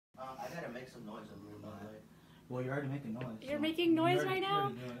some noise over here, by the way. Well, you're already making noise. You're making noise right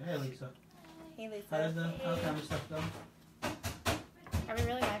now? Hey, Lisa. Hey, Lisa. How does the camera stuff go? Are we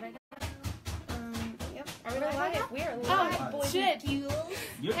really live right now? Yep. Are we live right now? We are Oh, live, boys shit. and girls.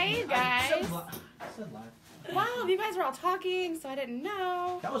 Hey, you guys. I said live. Wow, you guys were all talking, so I didn't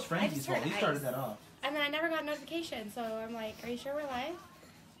know. That was Frankie's fault. He started that off. And then I never got a notification, so I'm like, are you sure we're live?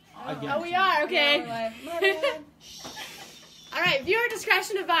 Oh, we are, okay. Yeah, we're live. All right, viewer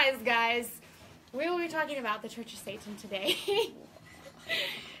discretion advised, guys. We will be talking about the Church of Satan today.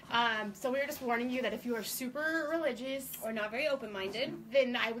 So we were just warning you that if you are super religious Or not very open-minded.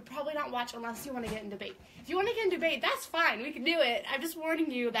 then I would probably not watch unless you want to get in debate. If you want to get in debate, that's fine. We can do it. I'm just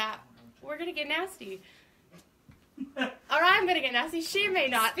warning you that we're going to get nasty. Or I'm going to get nasty. She may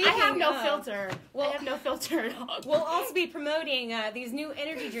not. I have no filter. I have no filter at all. We'll also be promoting these new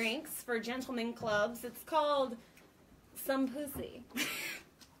energy drinks for gentlemen clubs. It's called Some Pussy.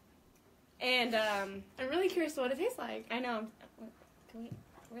 And I'm really curious what it tastes like. I know. Can we?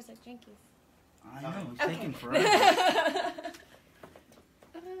 Where's the jinkies? I know. It's taking forever.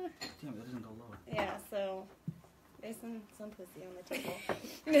 Damn, it doesn't go lower. Yeah, so there's some pussy on the table.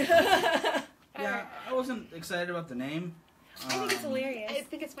 Yeah, I wasn't excited about the name. I think it's hilarious. I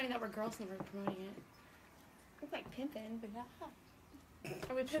think it's funny that we're girls and we're promoting it. It's like pimping.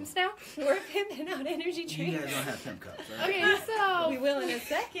 Are we pimps now? We're pimping out energy You drinks. guys don't have pimp cups, right? Okay, so We will in a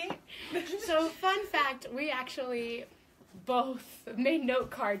second. So, fun fact, we actually both made note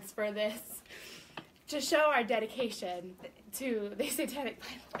cards for this to show our dedication to the Satanic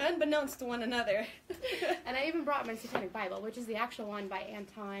Bible. Unbeknownst to one another. And I even brought my Satanic Bible, which is the actual one by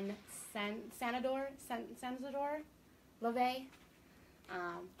Anton Sanador, Lavey.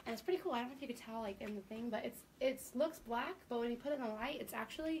 And it's pretty cool. I don't know if you could tell, like, in the thing, but it looks black, but when you put it in the light, it's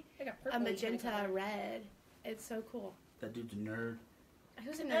actually a magenta red. It's so cool. That dude's a nerd.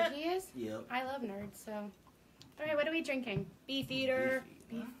 Who's a nerd he is? Yep. I love nerds, so. Alright, what are we drinking? Beef eater.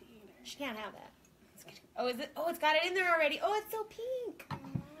 Beef. She can't have that. Oh, is it? Oh, it's got it in there already. Oh, it's so pink.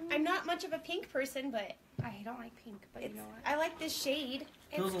 I'm not much of a pink person, but I don't like pink, but you know what? I like this shade.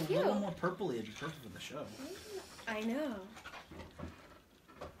 Feels It's a cute. little more purpley. It'd be perfect for the show. I know.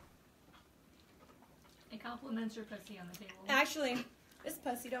 It compliments your pussy on the table. Actually, this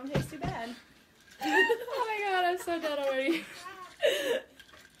pussy don't taste too bad. Oh my god, I'm so dead already.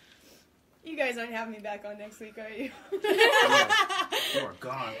 You guys aren't having me back on next week, are you? You are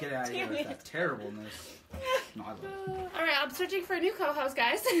gone. Get out of here with that terribleness. No, I love it. Alright, I'm searching for a new co-host,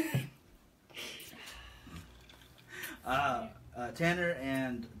 guys. Tanner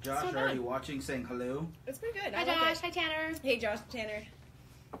and Josh are already watching, saying hello. It's pretty good. Hi I like Josh, it. hi Tanner. Hey Josh, Tanner.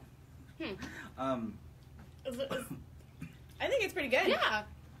 I think it's pretty good. Yeah.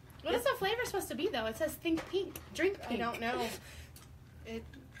 What is the flavor supposed to be, though? It says think pink, drink I pink. don't know.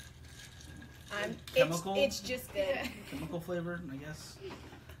 Chemical? It's just good. Chemical flavored, I guess.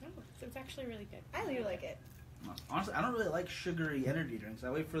 No, it's actually really good. I do like it. Honestly, I don't really like sugary energy drinks. I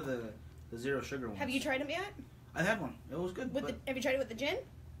wait for the zero sugar ones. Have you tried them yet? I had one. It was good. Have you tried it with the gin?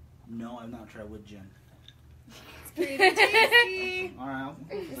 No, I've not tried with gin. It's pretty tasty. All right.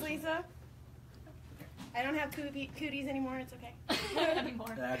 Miss Lisa? I don't have cooties anymore. It's okay.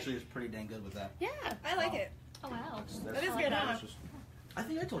 Anymore. That actually is pretty dang good with that. Yeah. I like it. Oh wow. That is good, huh? I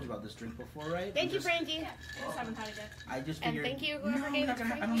think I told you about this drink before, right? Thank you, Frankie. I just haven't had it yet. I just And figured. thank you, No, whoever I'm gave not it to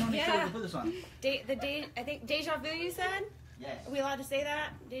gonna. I don't know how many Yeah. shows to put this on. I think Deja Vu, you said? Yes. Are we allowed to say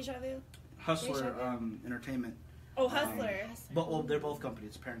that? Deja Vu? Hustler Entertainment. Oh, Hustler. But they're both companies.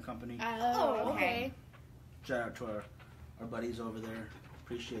 It's a parent company. Oh, okay. Shout out to our buddies over there.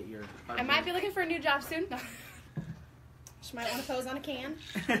 Appreciate your hard I might work. be looking for a new job soon. She might want to pose on a can.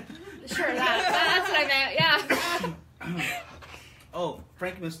 Sure, that's what I meant, yeah. Oh,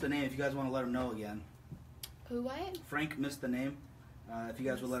 Frank missed the name. If you guys want to let him know again. Who, what? Frank missed the name. If you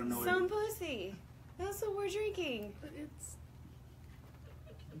guys would let him know. Some pussy. That's what we're drinking.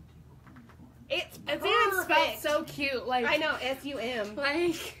 It's even spelled perfect. so cute. Like, I know, S-U-M. Like, I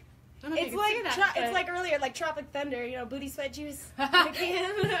don't know if It's you like can say that, it's but- like earlier, like Tropic Thunder, you know, booty sweat juice. in a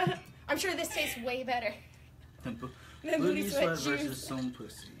can. I'm sure this tastes way better. than Booty sweat versus some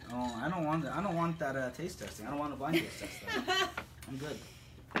pussy. Oh, I don't want that. I don't want that taste testing. I don't want a blind taste test. Though. I'm good.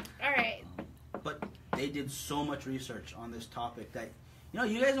 All right. But they did so much research on this topic that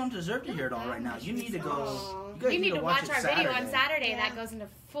you guys don't deserve to hear it all right now. You need to go. You need to watch it our video on Saturday. Saturday Yeah. that goes into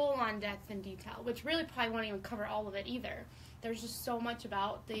full-on depth and detail, which really probably won't even cover all of it either. There's just so much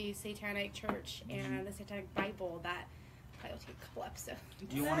about the Satanic Church and the Satanic Bible that probably will take a couple episodes.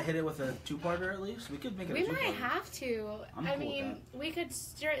 Do you want to hit it with a two-parter at least? We could make it. We a two-parter. might have to. I'm I cool with mean, we could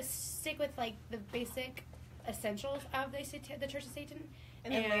stick with like the basic essentials of the Church of Satan,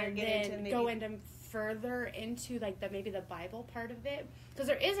 And then later get into maybe go into further into like maybe the Bible part of it, because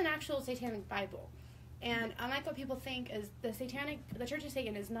there is an actual satanic Bible, and unlike what people think, is the Church of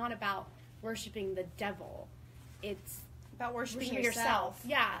Satan is not about worshiping the devil. It's about worshiping yourself.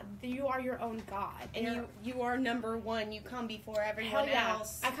 Yeah, you are your own God, and you are number one. You come before everyone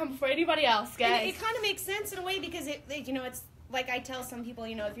else. I come before anybody else, guys. And it kind of makes sense in a way, because it's like I tell some people,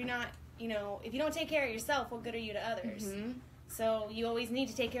 if you're not, if you don't take care of yourself, what good are you to others? Mm-hmm. So you always need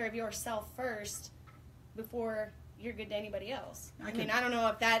to take care of yourself first before you're good to anybody else. I don't know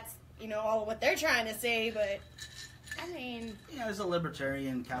if that's all what they're trying to say, but I mean, as a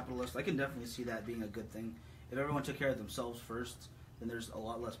libertarian capitalist, I can definitely see that being a good thing. If everyone took care of themselves first, then there's a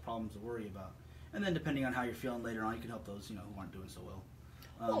lot less problems to worry about. And then depending on how you're feeling later on, you can help those, who aren't doing so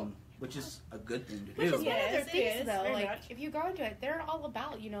well. Which is a good thing to do. Which is one of their things, though. Like, if you go into it, they're all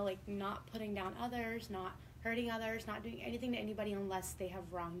about, not putting down others, not hurting others, not doing anything to anybody unless they have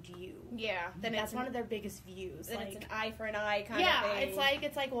wronged you. Yeah. Then that's one of their biggest views. Then it's an eye for an eye kind of thing. Yeah,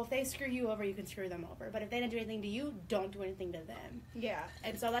 it's like, well, if they screw you over, you can screw them over. But if they didn't do anything to you, don't do anything to them. Yeah.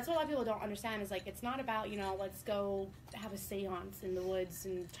 And so that's what a lot of people don't understand, is like, it's not about, let's go have a seance in the woods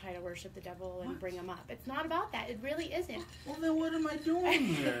and try to worship the devil and bring him up. It's not about that. It really isn't. Well, then what am I doing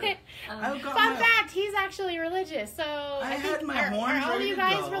here? Fun fact, he's actually religious. So I had my horns are all ready you to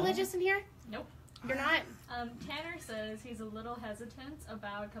guys go. religious in here? Nope. You're not? Tanner says he's a little hesitant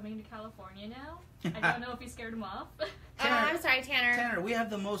about coming to California now. I don't know if he scared him off. I'm sorry, Tanner. Tanner, we have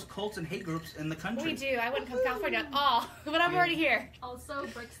the most cults and hate groups in the country. We do. I wouldn't come to California at all, but I'm already here. Also,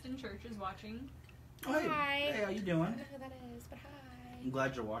 Brixton Church is watching. Oh, hey. Hi. Hey, how you doing? I don't know who that is, but hi. I'm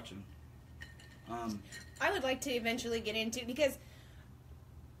glad you're watching. I would like to eventually get into, because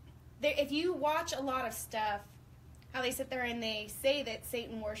if you watch a lot of stuff, how they sit there and they say that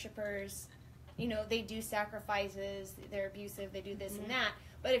Satan worshipers, they do sacrifices, they're abusive, they do this and that.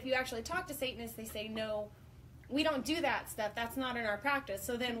 But if you actually talk to Satanists, they say, no, we don't do that stuff. That's not in our practice.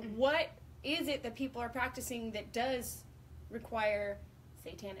 So then what is it that people are practicing that does require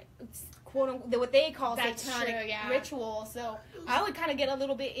satanic, quote-unquote, what they call satanic ritual? So I would kind of get a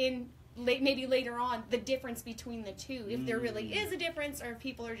little bit in, maybe later on, the difference between the two. If there really is a difference, or if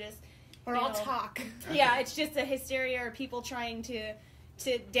people are just... Or all talk. Yeah, it's just a hysteria, or people trying to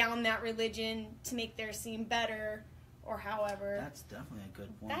down that religion to make theirs seem better, or however. That's definitely a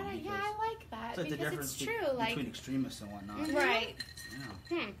good point. I like that, it's like because it's true. Between extremists and whatnot. Right.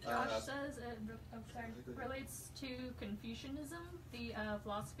 Yeah. Josh says it relates to Confucianism, the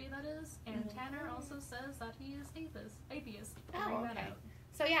philosophy that is, and Tanner also says that he is atheist. Oh, okay.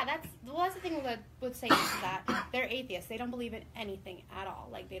 So yeah, that's the thing with Satan, is that they're atheists. They don't believe in anything at all.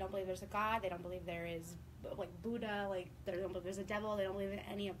 Like, they don't believe there's a God. They don't believe there is, like, Buddha. Like, they don't believe there's a devil. They don't believe in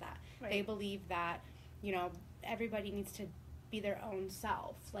any of that. Right. They believe that, everybody needs to be their own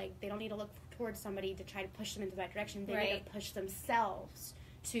self. Like, they don't need to look towards somebody to try to push them into the right direction. They need to push themselves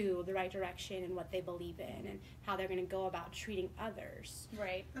to the right direction and what they believe in and how they're going to go about treating others.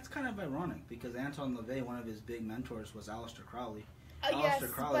 Right. That's kind of ironic, because Anton Lavey, one of his big mentors, was Aleister Crowley. Yes,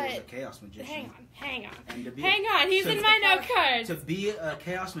 Aleister Crowley was a chaos magician. Hang on. He's in my note cards. To be a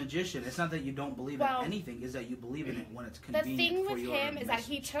chaos magician, it's not that you don't believe in anything, it's that you believe in it when it's convenient. The thing for with him is that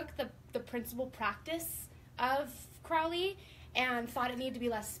he took the principal practice of Crowley and thought it needed to be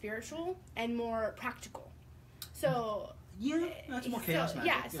less spiritual and more practical. So yeah, that's more chaos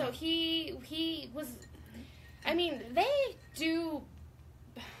magic. Yeah, so he was. I mean, they do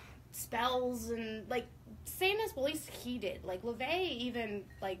spells and like. Same as, well, at least he did. Like, Lavey even,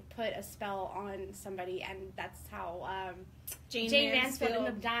 like, put a spell on somebody, and that's how Jane Mansfield ended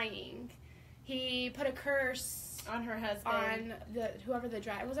up dying. He put a curse on her husband. On whoever the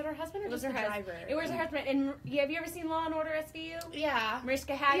driver... Was it her husband or it was just her the driver? It was her husband. And have you ever seen Law & Order SVU? Yeah.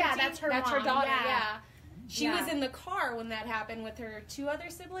 Mariska Hargitay? Yeah, that's her mom. That's her daughter, yeah. She was in the car when that happened with her two other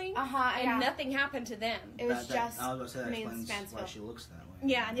siblings. And nothing happened to them. It was just I was going to say that explains Mansfield. why she looks that way.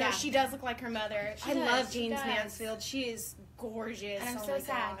 Yeah, she does look like her mother. I love Jane Mansfield. She is gorgeous. And I'm so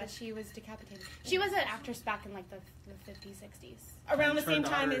sad that she was decapitated. She was an actress back in like the 50s, 60s. Around the same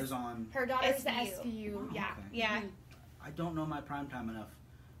time as her daughter's the SVU. Oh, yeah. okay. Yeah. I don't know my primetime enough.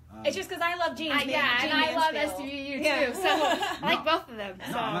 It's just because I love Jane Mansfield. Yeah, and I love SVU too. So I like both of them.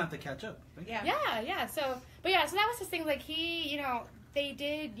 No, I'm going to have to catch up. Yeah. So that was his thing. Like, he, they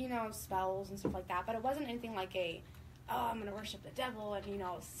did, spells and stuff like that, but it wasn't anything like I'm going to worship the devil and,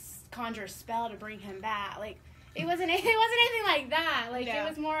 conjure a spell to bring him back. Like, it wasn't anything like that. Like, it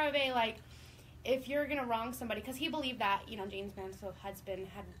was more of a, like, if you're going to wrong somebody, because he believed that, James Mansfield's husband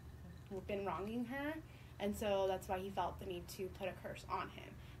had been wronging her, and so that's why he felt the need to put a curse on him.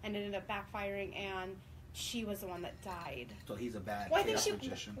 And it ended up backfiring, and she was the one that died. So he's a bad Well, I think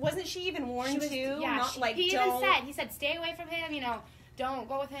magician. wasn't she even warned too? Yeah, Not like he don't. even said, stay away from him, you know, don't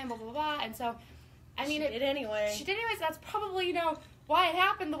go with him, blah, blah, blah. And so, I mean, she did anyway. She did anyways. That's probably, you know, why it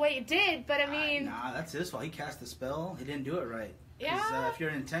happened the way it did. But I mean, nah, that's his fault. He cast the spell. He didn't do it right. Yeah. If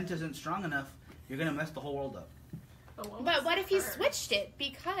your intent isn't strong enough, you're gonna mess the whole world up. But what if he switched it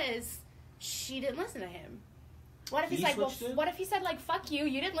because she didn't listen to him? What if he's like, well, what if he said like, "Fuck you,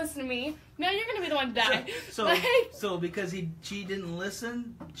 you didn't listen to me. Now you're gonna be the one to die." So, like, so because she didn't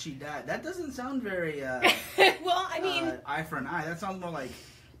listen, she died. That doesn't sound very. Well, I mean, eye for an eye. That sounds more like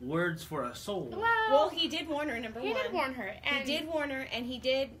words for a soul. Well, he did warn her. Number one, he did warn her, and he did warn her, and he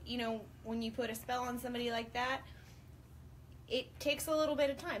did. You know, when you put a spell on somebody like that, it takes a little bit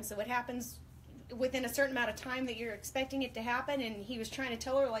of time. So it happens within a certain amount of time that you're expecting it to happen. And he was trying to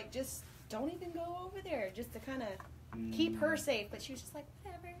tell her, like, just don't even go over there, just to kind of keep her safe. But she was just like,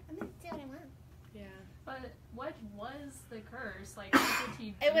 whatever, I'm gonna do what I want. Yeah. But what was the curse? Like, what did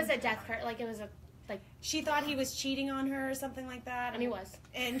he do? It was a death curse. Like, it was a she thought he was cheating on her or something like that. And he was.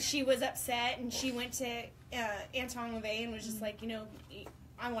 And she was upset, and she went to Anton Lavey and was just like, you know,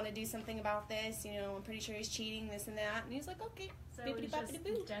 I want to do something about this. You know, I'm pretty sure he's cheating, this and that. And he was like, okay. So it was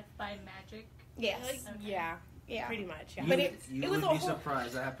just death by magic? Yes. Okay. Yeah, pretty much. Yeah. But you would be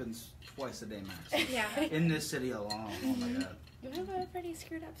surprised. That happens twice a day max. Yeah. In this city alone. Oh my god. You have a pretty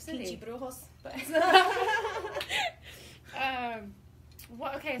screwed up city. But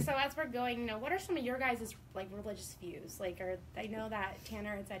well, okay, so as we're going, you know, what are some of your guys' like religious views? Like, I know that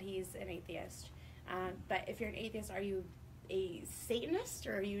Tanner had said he's an atheist, but if you're an atheist, are you a Satanist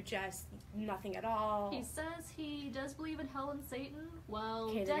or are you just nothing at all? He says he does believe in hell and Satan. Well,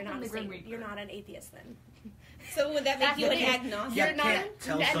 okay, death and the Grim Reaper. You're not an atheist then. So would that make you an agnostic? You're not.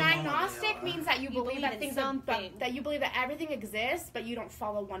 An agnostic means that you believe that things that you believe that everything exists, but you don't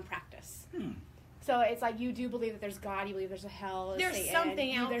follow one practice. So it's like you do believe that there's God, you believe there's a hell. There's Satan,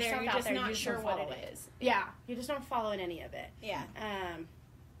 something out there's there. something You're just out there, not you just sure don't what follow it is. Yeah, you just don't follow in any of it. Yeah.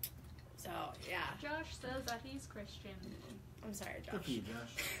 So yeah. Josh says that he's Christian. I'm sorry, Josh. Good for you,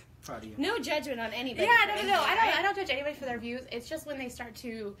 Josh. Proud of you. No judgment on anybody. Yeah, no. I don't judge anybody for their views. It's just when they start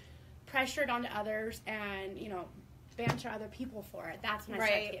to pressure it onto others and, you know, banter other people for it. That's when I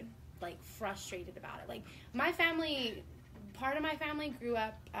start to get, like, frustrated about it. Like, my family, part of my family grew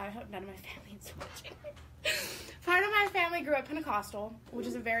up, I hope none of my family is watching. Part of my family grew up Pentecostal, which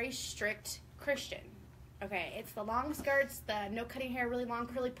is a very strict Christian. Okay, it's the long skirts, the no cutting hair, really long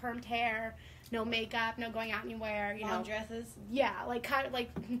curly permed hair, no makeup, no going out anywhere, you long know. dresses. Yeah, like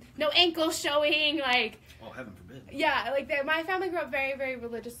no ankles showing, like. Oh, heaven forbid. Yeah, like my family grew up very, very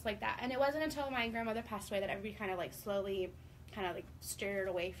religious like that, and it wasn't until my grandmother passed away that everybody kind of like slowly, kind of like steered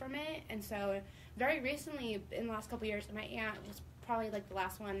away from it. And so, very recently, in the last couple of years, my aunt was probably like the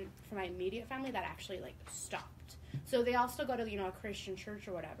last one from my immediate family that actually like stopped. So they all still go to, you know, a Christian church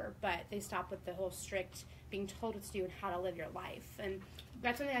or whatever, but they stop with the whole strict being told what to do and how to live your life. And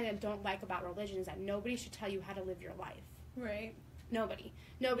that's something I don't like about religion is that nobody should tell you how to live your life. Right. Nobody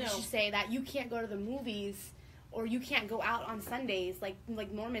should say that you can't go to the movies or you can't go out on Sundays. Like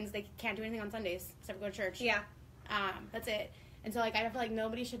Mormons, they can't do anything on Sundays except for go to church. Yeah. That's it. And so, like, I feel like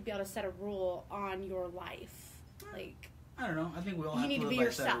nobody should be able to set a rule on your life. Like, I don't know. I think we all have to be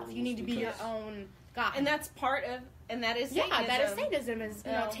yourself. You need to be your own God. And that's part of, and that is Satanism. Yeah, that is Satanism, is,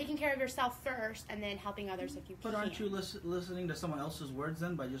 you know, taking care of yourself first and then helping others if you can. But aren't you listening to someone else's words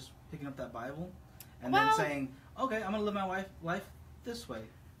then by just picking up that Bible and then saying, okay, I'm going to live my life this way?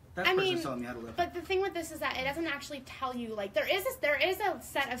 That person's telling me how to live. But the thing with this is that it doesn't actually tell you, like, there is a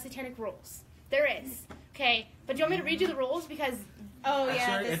set of satanic rules. There is. Okay? But do you want me to read you the rules? Because... Oh, yeah.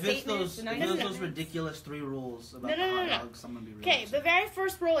 Sorry, if it's those ridiculous 3 rules about the hot dogs, I'm going to be really upset. The very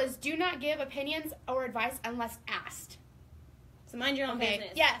first rule is do not give opinions or advice unless asked. So mind your own business.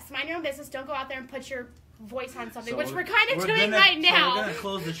 Yes, mind your own business. Don't go out there and put your voice on something, So which we're kind of doing right now. So we're going to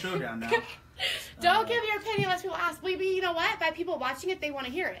close the show down now. Don't give your opinion unless people ask. Maybe, you know what? By people watching it, they want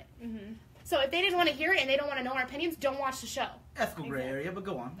to hear it. Mm-hmm. So if they didn't want to hear it and they don't want to know our opinions, don't watch the show. Ethical gray area, but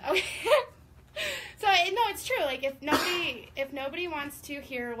go on. Okay. So no, it's true. Like if nobody wants to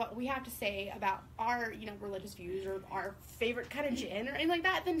hear what we have to say about our, you know, religious views or our favorite kind of gin or anything like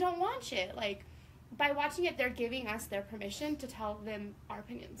that, then don't watch it. Like by watching it, they're giving us their permission to tell them our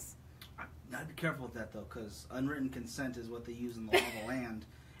opinions. I'd be careful with that though, because unwritten consent is what they use in the law of the land,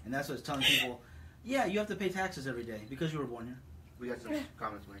 and that's what's telling people, yeah, you have to pay taxes every day because you were born here. We got some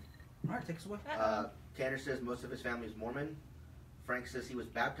comments, Mike. All right, take us away. Tanner says most of his family is Mormon. Frank says he was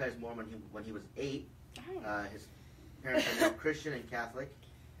baptized Mormon when he was 8. His parents are now Christian and Catholic,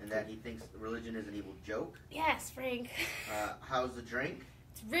 and that he thinks religion is an evil joke. Yes, Frank. How's the drink?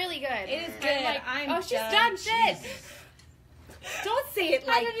 It's really good. It is good. Like, she's done shit. Don't say it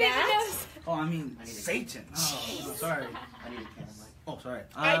like that. Oh, I mean, Satan. Oh, sorry. I need a can of Oh, sorry.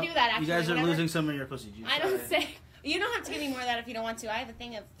 I do that, actually. You guys are whenever. losing some of your pussy juice. I don't say. You don't have to give me more of that if you don't want to. I have a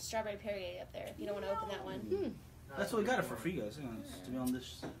thing of strawberry Perrier up there if you don't want to open that one. That's what we got it for you guys, to be on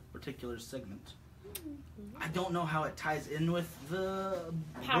this particular segment. I don't know how it ties in with the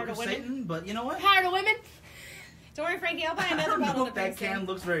Power Book to of Women. Satan, but you know what? Power to women. Don't worry, Frankie. I'll buy I another don't bottle know of if that can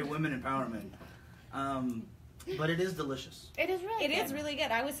looks very women empowerment. But it is delicious. It is really good. It is really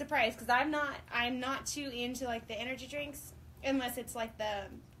good. I was surprised because I'm not too into like the energy drinks unless it's like the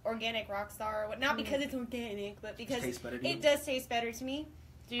organic Rockstar. Not because it's organic, but because it does taste better to me.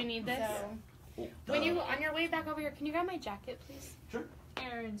 Do you need this? So. When you on your way back over here, can you grab my jacket, please? Sure.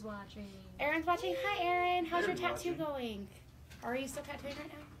 Aaron's watching. Aaron's watching. Hi, Aaron. How's Aaron's your tattoo watching. going? Are you still tattooing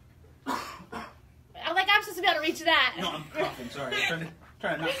right now? I'm supposed to be able to reach that. No, I'm coughing. Sorry. I'm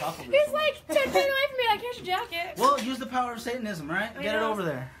trying to not cough over He's this like 10 feet away from me. Like, here's your jacket. Well, use the power of Satanism, right? I Get it know. over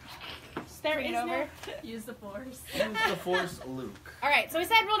there. There it over. Use the force. Use the Force, Luke. All right. So we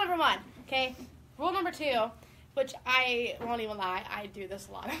said rule number 1. Okay. Rule number 2, which I won't even lie, I do this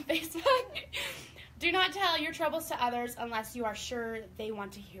a lot on Facebook. Do not tell your troubles to others unless you are sure they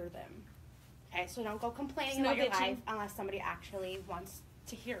want to hear them. Okay, so don't go complaining about your life unless somebody actually wants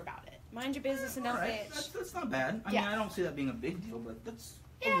to hear about it. Mind your business and don't bitch. That's not bad. I mean, I don't see that being a big deal, but that's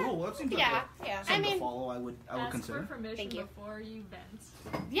a rule. That seems like something to follow. I would consider. Ask for permission Thank you. before you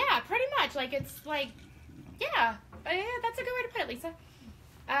vent. Yeah, pretty much. Like, it's like, yeah, that's a good way to put it, Lisa.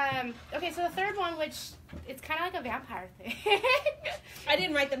 Okay, so the third one, which it's kind of like a vampire thing. I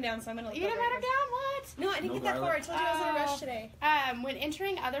didn't write them down, so I'm gonna. You didn't write them down? What? No, I didn't get that far. I told you I was in a rush today. When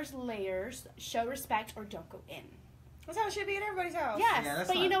entering others' lairs, show respect or don't go in. That's how it should be in everybody's house. Yes,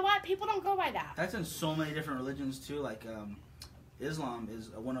 but you know what? People don't go by that. That's in so many different religions too. Like Islam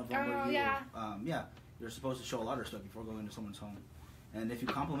is one of them where you, you're supposed to show a lot of respect before going into someone's home. And if you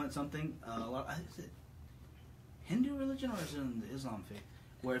compliment something, is it Hindu religion or is it in the Islam faith?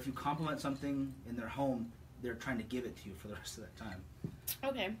 Where if you compliment something in their home, they're trying to give it to you for the rest of that time.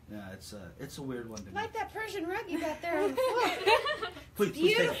 Okay. Yeah, it's a weird one. Like that Persian rug you got there on the floor. Please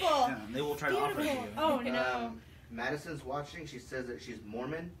beautiful. Take it. Yeah, they will try to offer it to you. Oh no. Madison's watching. She says that she's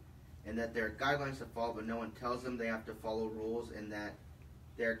Mormon and that there are guidelines to follow, but no one tells them they have to follow rules, and that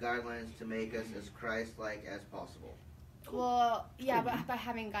there are guidelines to make us as Christ-like as possible. Well, yeah, but by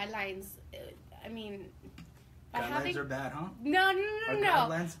having guidelines, I mean... Guidelines are bad, huh? No.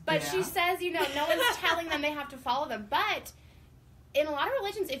 But bad? she says, no one's telling them they have to follow them. But in a lot of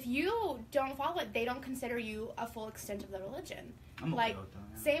religions, if you don't follow it, they don't consider you a full extent of the religion. I'm like, okay with that,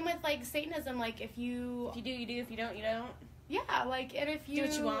 yeah. Same with, like, Satanism. Like, if you... If you do, you do. If you don't, you don't. Yeah, like, and if you... Do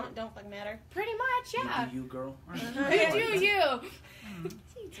what you want. Don't fucking matter. Pretty much, yeah. You do you, girl. Right. You do you.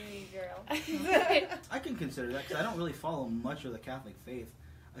 You do you, girl. I can consider that because I don't really follow much of the Catholic faith.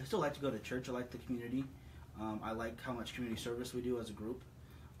 I still like to go to church. I like the community. I like how much community service we do as a group.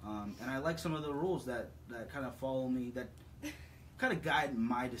 And I like some of the rules that kind of follow me, that kind of guide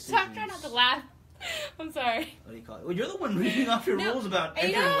my decisions. Stop trying not to laugh. I'm sorry. What do you call it? Well, you're the one reading off your rules about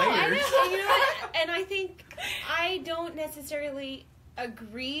entering layers. You know what? And I think I don't necessarily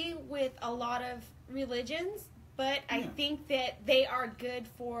agree with a lot of religions, but I think that they are good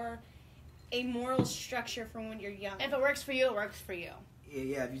for a moral structure for when you're young. If it works for you, it works for you.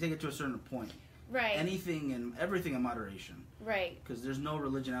 Yeah, if you take it to a certain point. Right. Anything and everything in moderation. Right. Because there's no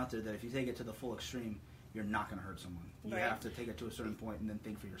religion out there that if you take it to the full extreme, you're not going to hurt someone. You have to take it to a certain point and then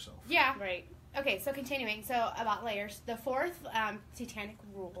think for yourself. Yeah. Right. Okay, so continuing. So about layers. The fourth satanic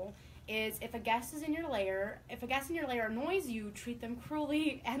rule is if a guest in your lair annoys you, treat them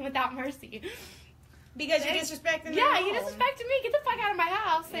cruelly and without mercy. Because you disrespected me. Yeah, you disrespected me. Get the fuck out of my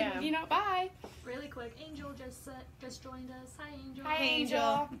house. And, bye. Really quick, Angel just joined us. Hi, Angel. Hi,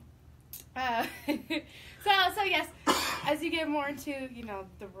 Angel. So yes, as you get more into,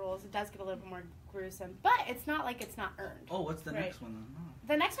 the rules, it does get a little bit more gruesome. But it's not like it's not earned. Oh, what's the next one then? Oh.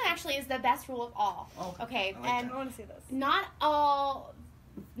 The next one actually is the best rule of all. Oh, okay. I like And that. I want to see this. not all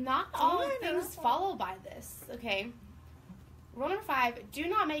things follow by this. Okay. Rule number 5: do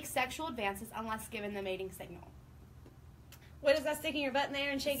not make sexual advances unless given the mating signal. What is that, sticking your butt in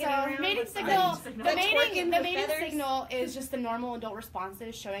there and shaking it So around? mating What's signal, that? the That's mating twerking with feathers? signal is just the normal adult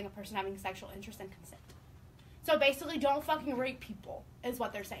responses showing a person having sexual interest and consent. So basically, don't fucking rape people, is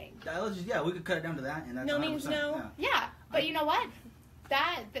what they're saying. We could cut it down to that, and that's No 100%. means no. Yeah, but you know what?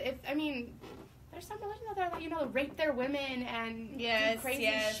 There's some religions out there that rape their women and do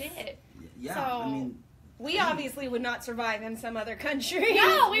crazy shit. Yeah, So, We obviously would not survive in some other country.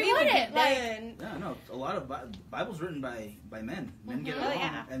 No, we would wouldn't. be done. Yeah, no. A lot of Bible's written by men. Men get it Oh, wrong,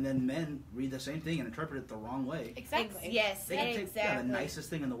 yeah. and then men read the same thing and interpret it the wrong way. Exactly. Yes, They can take exactly. the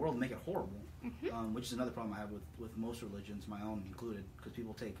nicest thing in the world and make it horrible, Mhm. which is another problem I have with most religions, my own included, because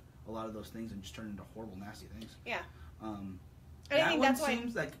people take a lot of those things and just turn into horrible, nasty things. Yeah. And I think that's why.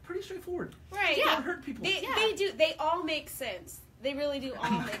 seems like pretty straightforward. Right. Yeah. Don't hurt people. They do. They all make sense. They really do all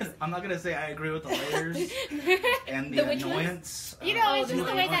make sense. I'm not gonna say I agree with the layers and the The witch annoyance. You know, it's Oh, just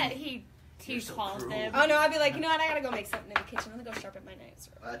the the way way that he You're so calls cruel. them. Oh no, I'd be like, you know what? I gotta go make something in the kitchen. I'm gonna go sharpen my knives.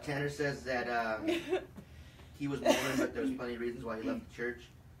 Tanner says that he was Mormon, but there's plenty of reasons why he left the church.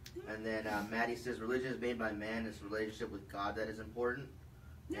 And then Maddie says religion is made by man. It's relationship with God that is important.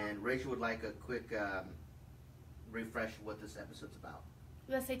 And Rachel would like a quick refresh of what this episode's about.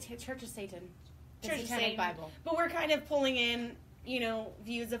 Let's say Church of Satan. The Church of Satanic Satan. Bible. But we're kind of pulling in,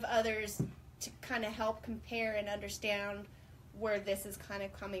 views of others to kind of help compare and understand where this is kind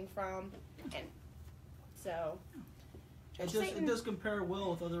of coming from, and so. It does compare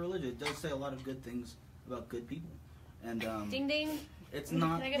well with other religions. It does say a lot of good things about good people, and Ding ding. it's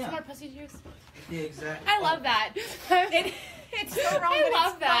not. Can I get yeah, some more pussy juice? yeah, exactly. I love that. It's so wrong, I but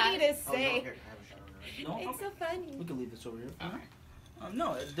love it's that. funny to Oh, no, say. here, have a shot of that. No, It's so funny. we can leave this over here.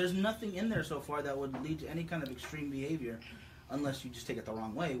 No, there's nothing in there so far that would lead to any kind of extreme behavior, unless you just take it the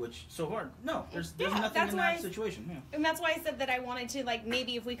wrong way. Which so far, no, there's Yeah, nothing that's in why that situation. Yeah. And that's why I said that I wanted to,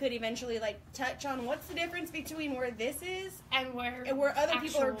 maybe if we could eventually, touch on what's the difference between where this is And where other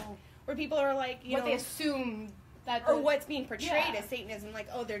people are, actual- where people are like, what they assume that or what's being portrayed Yeah. as Satanism, like,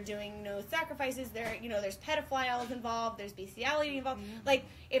 oh, they're doing no sacrifices, there's pedophiles involved, there's bestiality involved. Mm-hmm. Like,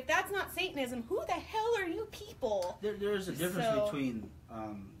 if that's not Satanism, who the hell are you people? There's a difference So- between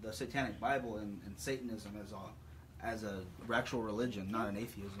the Satanic Bible and Satanism as a actual religion, not an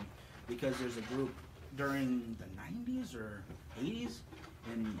atheism, because there's a group during the 90s or 80s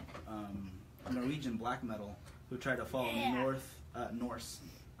in Norwegian black metal who tried to follow Norse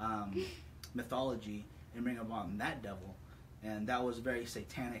mythology and bring about that devil, and that was very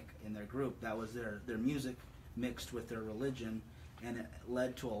satanic in their group. That was their music mixed with their religion, and it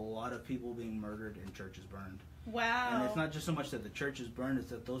led to a lot of people being murdered and churches burned. Wow. And it's not just so much that the churches burned, it's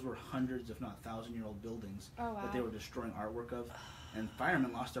that those were hundreds, if not 1,000-year-old buildings Oh, wow. that they were destroying artwork of, and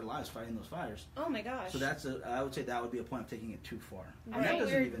firemen lost their lives fighting those fires. Oh my gosh. So I would say that would be a point of taking it too far. I And that know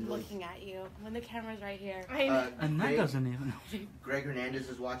doesn't we're even really. looking at you when the camera's right here. I know. even. Greg Hernandez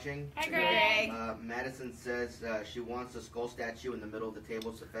is watching. Hi, Greg. Madison says she wants a skull statue in the middle of the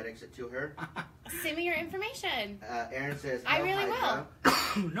table to FedEx it to her. Send me your information. Aaron says, I "Hell, really Hydra."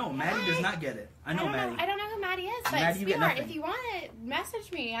 will. No, Maddie does not get it. I know Maddie. I don't know who Maddie is, but Maddie, you get sweetheart, nothing. if you want it,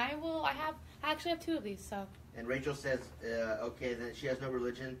 message me. I will. I actually have 2 of these, so. And Rachel says, okay, then she has no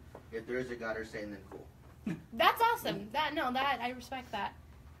religion. If there is a God or Satan, then cool. That's awesome. That I respect that.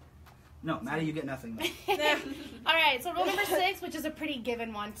 No, Maddie, you get nothing. Though. All right, so rule number 6, which is a pretty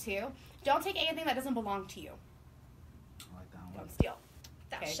given one too. Don't take anything that doesn't belong to you. I like that one. Don't steal.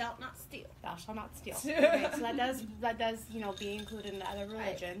 Thou Okay. shalt not steal. Thou shalt not steal. Okay, so that does be included in the other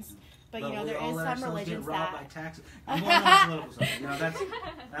religions. But we there all is let some ourselves religions get robbed by that. taxes. I'm going on the political side.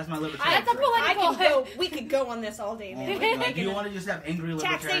 That's my libertarian. That's a political. We could go on this all day, Oh man. my God. Do you want to just have angry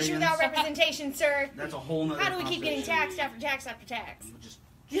libertarians? Taxation without representation, sir. That's a whole nother How do we keep getting conversation. taxed after tax after tax? Just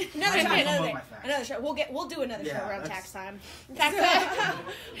Another I time, know another my day. facts. Another show. We'll do another Yeah, show around that's- tax time. Tax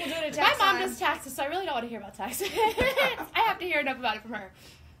We'll do it at My tax mom time. does taxes, so I really don't want to hear about taxes. I have to hear enough about it from her.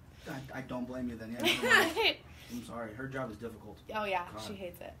 I don't blame you then. Yeah, I'm sorry. Her job is difficult. Oh yeah, God. she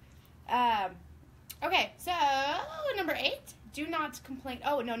hates it. Okay, so number 8, do not complain.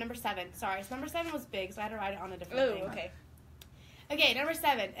 Oh no, number 7. Sorry, so number 7 was big, so I had to write it on a different Oh, thing. okay. Okay, number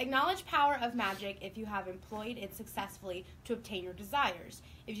 7. Acknowledge power of magic if you have employed it successfully to obtain your desires.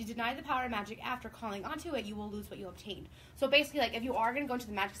 If you deny the power of magic after calling onto it, you will lose what you obtained. So basically, if you are going to go into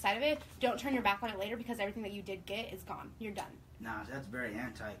the magic side of it, don't turn your back on it later because everything that you did get is gone. You're done. Nah, that's very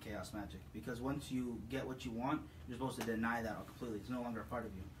anti-chaos magic. Because once you get what you want, you're supposed to deny that completely. It's no longer a part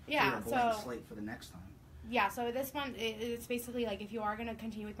of you. Yeah, You're a blank so- slate for the next time. Yeah, so this one, it's basically if you are going to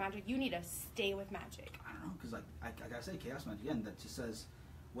continue with magic, you need to stay with magic. I don't know, because I gotta say, chaos magic again. That just says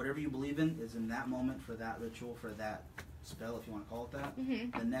whatever you believe in is in that moment for that ritual, for that spell, if you want to call it that.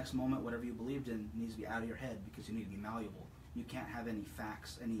 Mm-hmm. The next moment, whatever you believed in needs to be out of your head because you need to be malleable. You can't have any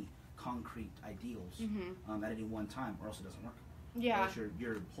facts, any concrete ideals Mm-hmm. at any one time, or else it doesn't work. Yeah, Or else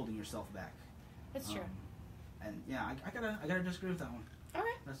you're holding yourself back. that's true. And yeah, I gotta disagree with that one. Okay.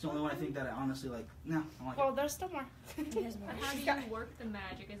 That's the only one I think that I honestly like. No, I like Well, there's still more. There's more. How do you work the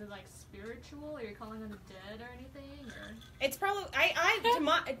magic? Is it like spiritual? Are you calling on the dead or anything? Or It's probably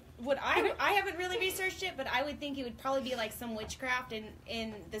I haven't really researched it, but I would think it would probably be like some witchcraft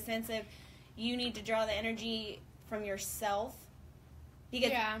in the sense of you need to draw the energy from yourself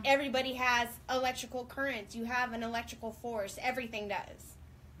because everybody has electrical currents. You have an electrical force. Everything does.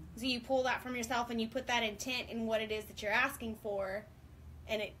 So you pull that from yourself and you put that intent in what it is that you're asking for,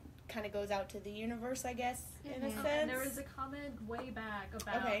 and it kind of goes out to the universe, I guess, in a sense. And there was a comment way back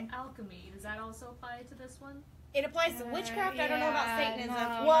about alchemy. Does that also apply to this one? It applies to witchcraft. I don't know about Satanism.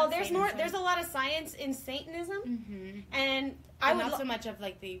 No, well, not there's Satanism. There's a lot of science in Satanism, and I would not so much of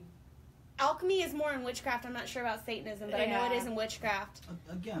like the alchemy is more in witchcraft. I'm not sure about Satanism, but I know it is in witchcraft.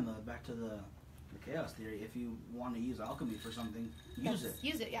 Again, back to the chaos theory. If you want to use alchemy for something, use it.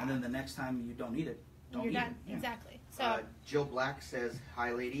 Use it, yeah. And then the next time you don't need it, don't You're use done. it. Yeah. Exactly. So, Jill Black says,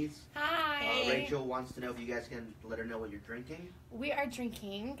 "Hi, ladies." hi. Rachel wants to know if you guys can let her know what you're drinking. We are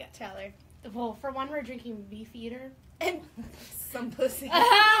drinking. Tell her. Well, for one, we're drinking Beefeater. And some pussy.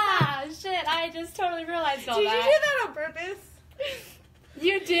 Ah, shit! I just totally realized all Did that. you do that on purpose?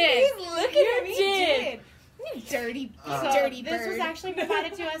 You did. He's looking at me. did. You dirty, So dirty this bird. was actually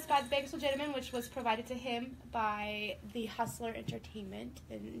provided to us by the Bagel Gentleman, which was provided to him by the Hustler Entertainment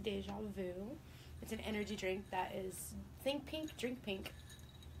in Deja Vu. It's an energy drink that is think pink, drink pink.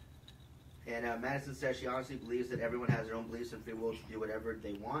 And Madison says she honestly believes that everyone has their own beliefs and free will to do whatever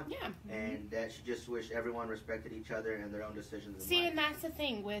they want. Yeah. And that she just wished everyone respected each other and their own decisions in See, life. and that's the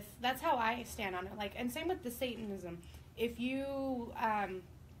thing with, that's how I stand on it. Like, and same with the Satanism. If you're a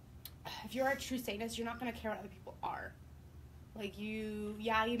true Satanist, you're not going to care what other people are. Like, you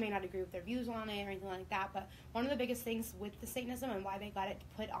may not agree with their views on it or anything like that, but one of the biggest things with the Satanism and why they got it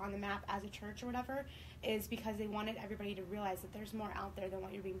put on the map as a church or whatever is because they wanted everybody to realize that there's more out there than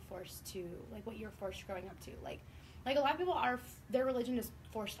what you're being forced to, like, what you're forced growing up to. Like a lot of people their religion is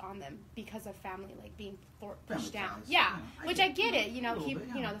forced on them because of family, like, being pushed down. Ties. Yeah, which I get it, A little keep, bit,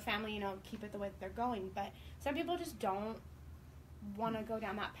 yeah. the family, keep it the way that they're going, but some people just don't want to go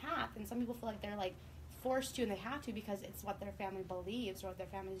down that path, and some people feel like they're, like, forced to and they have to because it's what their family believes or what their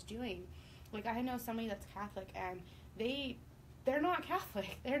family is doing. Like, I know somebody that's Catholic and they're not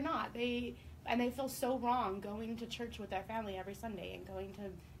Catholic. They're not. They feel so wrong going to church with their family every Sunday and going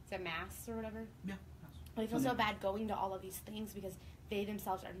to mass or whatever. Yeah. They feel so bad going to all of these things because they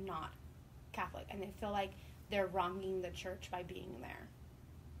themselves are not Catholic and they feel like they're wronging the church by being there.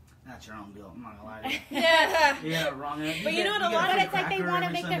 That's your own deal. I'm not gonna lie to you. Yeah. Yeah, wrong. But you know what, a lot of it's like they want to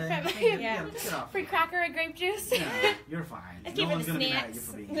make their family free cracker and grape juice. Yeah, you're fine. Let's No give it one's the gonna be mad at you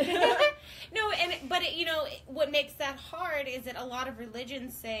snacks. for being here. No, but what makes that hard is that a lot of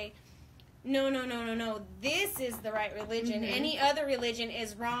religions say, no, this is the right religion. Mm-hmm. Any other religion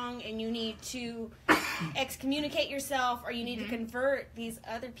is wrong, and you need to excommunicate yourself, or you need to convert these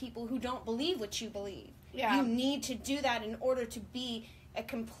other people who don't believe what you believe. Yeah. You need to do that in order to be a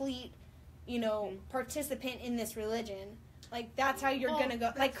complete, participant in this religion. Like, that's how you're gonna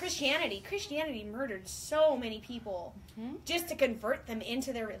go. Like, Christianity murdered so many people just to convert them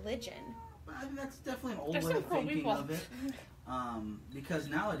into their religion. But I mean, that's definitely an old There's way some of cool thinking people. of it. Because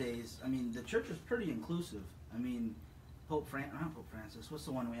nowadays, I mean, the church is pretty inclusive. I mean, not Pope Francis. What's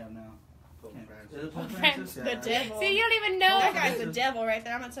the one we have now? Pope Francis. Is it Pope Francis? The Yeah. devil. See, you don't even know. That guy's the devil right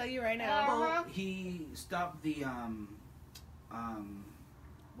there. I'm gonna tell you right now. Well, he stopped the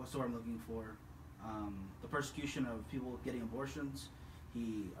what's the word I'm looking for? The persecution of people getting abortions.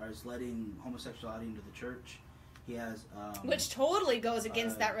 He is letting homosexuality into the church. He has Which totally goes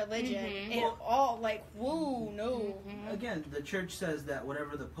against that religion. Mhm. And all like, woo, no. again, the church says that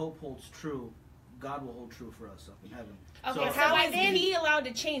whatever the Pope holds true, God will hold true for us up in heaven. Okay, So- so How why is then? he allowed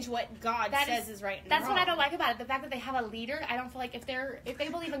to change what God That says is right and That's wrong? what I don't like about it. The fact that they have a leader. I don't feel like if they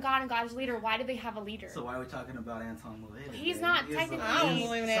believe in God and God is leader, why do they have a leader? So why are we talking about Anton Lavey? He's not technically- I don't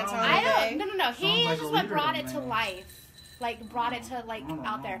believe in Anton I Lavey. don't. No. He Sounds like is a what leader brought to it me. to life. Like, brought it to, like, I don't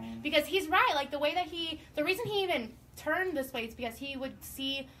out there. know. Because he's right. Like, the way that the reason he even turned this way is because he would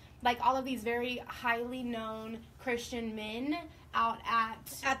see, like, all of these very highly known Christian men out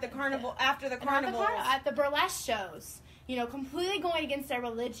At the carnival, after the carnival. at the burlesque shows, completely going against their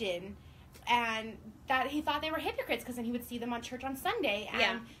religion, and that he thought they were hypocrites because then he would see them on church on Sunday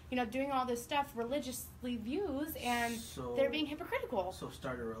and doing all this stuff religiously views, and So- they're being hypocritical. So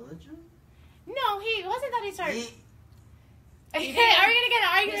start a religion? No, he wasn't that he started. Are you gonna get an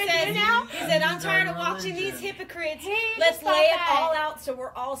argument now? He said, I'm tired of watching these hypocrites. Hey, Let's stop lay it that. all out so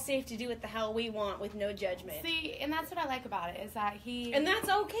we're all safe to do what the hell we want with no judgment. See, and that's what I like about it, is that he... And that's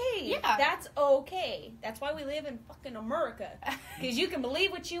okay. Yeah. That's okay. That's why we live in fucking America. Because you can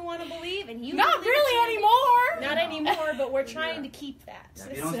believe what you want to believe, and you Not can believe really what you anymore! Not anymore, but we're trying to keep that. Yeah,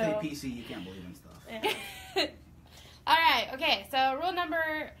 if you don't stay PC, you can't believe in stuff. Yeah. Alright, okay, so rule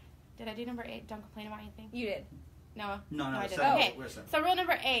number... Did I do number 8? Don't complain about anything? You did. No? No, I didn't. seven. Okay, We're seven. so rule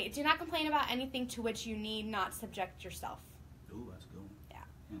number 8. Do not complain about anything to which you need not subject yourself. Ooh, that's good.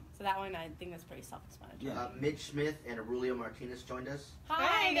 So that one, I think that's pretty self-explanatory. Yeah. Mitch Smith and Aurelio Martinez joined us.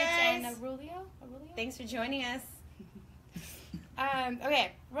 Hi, Mitch guys. and Aurelio? Thanks for joining us.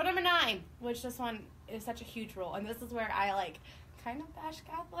 Okay, rule number 9, which this one is such a huge rule, and this is where I, like, kind of bash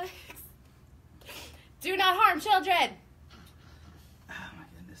Catholics. Do not harm children! Oh my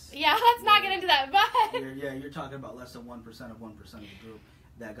goodness. Yeah, let's not get into that, but... You're talking about less than 1% of 1% of the group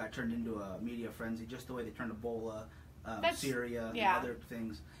that got turned into a media frenzy, just the way they turned Ebola, Syria, and other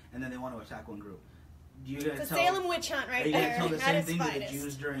things, and then they want to attack one group. Do you guys It's a tell, Salem witch hunt are right you there. going to tell the At same its thing to the finest.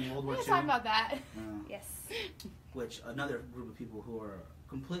 Jews during World War Let's II? talk about that. Yes. Which another group of people who are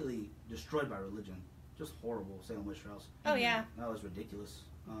completely destroyed by religion, just horrible Salem witch trials. Oh, yeah. That was ridiculous.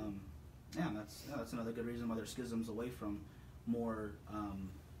 That's another good reason why there's schisms away from more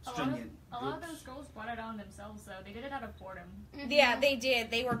stringent A lot of groups. those girls brought it on themselves, though. They did it out of boredom. Yeah, they did.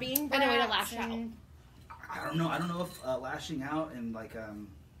 They were being And a way to brats lash out. and- I don't know if lashing out and like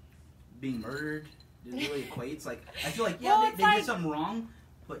being murdered really equates. Like I feel like Well, they did something wrong,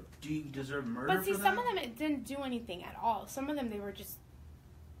 but do you deserve murder? But see, for some that? of them, it didn't do anything at all. Some of them, they were just...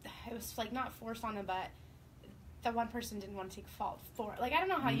 It was, like, not forced on them, but the one person didn't want to take fault for it. Like, I don't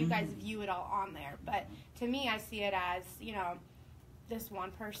know how you guys view it all on there, but to me, I see it as, you know, this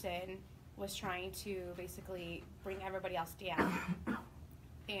one person was trying to basically bring everybody else down.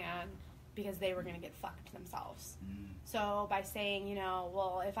 And because they were going to get fucked themselves. So by saying, you know,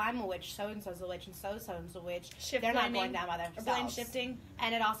 well, if I'm a witch, so-and-so's a witch, and so-and-so's a witch, Shift they're not blaming going down by or themselves. blame shifting.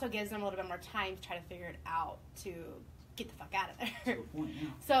 And it also gives them a little bit more time to try to figure it out to get the fuck out of there. To a point, yeah.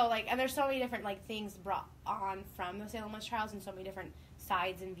 So, like, and there's so many different, like, things brought on from the Salem witch trials and so many different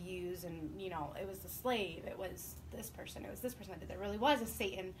sides and views. And, you know, it was the slave, it was this person, it was this person that did. There really was a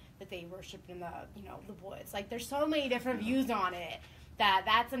Satan that they worshipped in the, you know, the woods. Like, there's so many different views on it.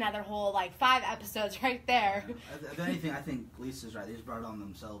 That's another whole, like, 5 episodes right there. If anything, I think Lisa's right. They just brought it on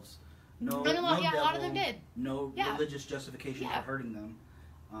themselves. And a lot of them did. No Yeah. religious justification Yeah. for hurting them.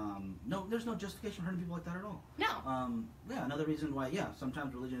 No, there's no justification for hurting people like that at all. No. Another reason why,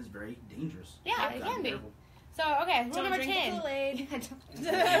 sometimes religion is very dangerous. Yeah, You it gotta can be. careful. So, okay, rule Don't number drink 10. the Kool-Aid.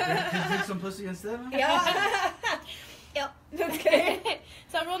 Drink some pussy instead? Yeah. Yep. That's good.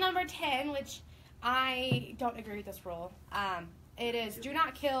 So, rule number 10, which I don't agree with this rule. It is, do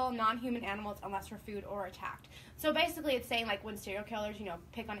not kill non-human animals unless for food or attacked. So basically it's saying, like, when serial killers, you know,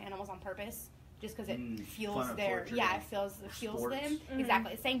 pick on animals on purpose just because it fuels fun of their, torture, it fuels sports. them.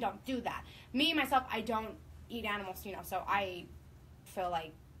 Exactly. It's saying don't do that. Me, myself, I don't eat animals, you know, so I feel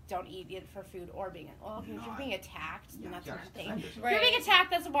like don't eat it for food or being, well, if you're being attacked, then that's one thing. If you're being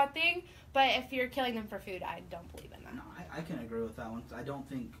attacked, that's one thing, but if you're killing them for food, I don't believe in that. No, I can agree with that one. I don't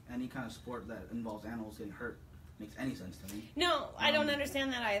think any kind of sport that involves animals getting hurt makes any sense to me. No, I don't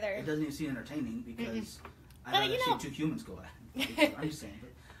understand that either. It doesn't even seem entertaining because I'd But, rather you know- see 2 humans go at it. I'm just saying.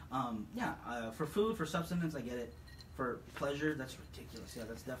 But, for food, for subsistence, I get it. For pleasure, that's ridiculous. Yeah,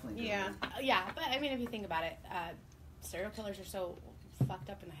 that's definitely good. Yeah, but I mean, if you think about it, serial killers are so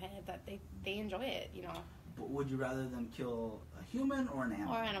fucked up in the head that they enjoy it, you know. But would you rather them kill a human or an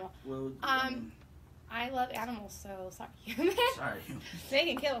animal? Or animal. Would, I love animals, so sorry. sorry. They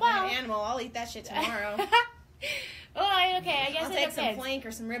can kill a fucking animal. I'll eat that shit tomorrow. Well, okay, I guess I'll it take depends. some flank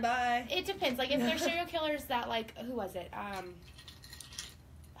or some ribeye. It depends. Like, if they're serial killers that, like, who was it?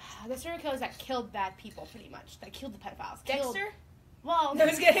 The serial killers that killed bad people, pretty much. That killed the pedophiles. Dexter? Well, No, I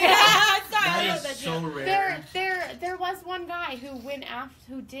was kidding. Sorry, I That love is that so joke. rare. there was one guy who went after,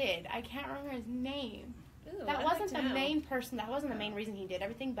 who did. I can't remember his name. Ooh, That I'd wasn't like the to know. main person. That wasn't the main reason he did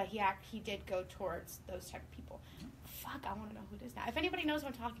everything, but he did go towards those type of people. Fuck, I want to know who it is now. If anybody knows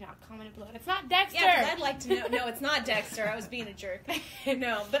what I'm talking about, comment it below. It's not Dexter. Yeah, 'cause I'd like to know. No, it's not Dexter. I was being a jerk.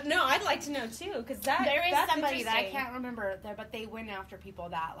 No, but no, I'd like to know too, because There is that's somebody that I interesting. can't remember there, but they went after people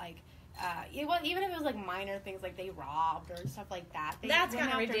that like. It was, even if it was like minor things like they robbed or stuff like that. They That's went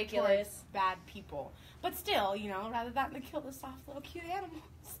kinda after ridiculous. towards bad people, but still, you know, rather than to kill the soft little cute animals.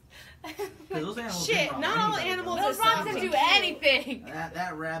 'Cause those animals Shit, didn't rob not all anybody, animals though. Those rocks didn't do Cute. anything.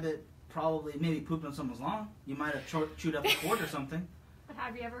 That rabbit probably maybe pooped on someone's lawn. You might have chewed up a cord or something. But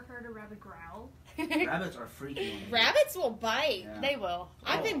have you ever heard a rabbit growl? Rabbits are freaky. Rabbits will bite. Yeah. They will.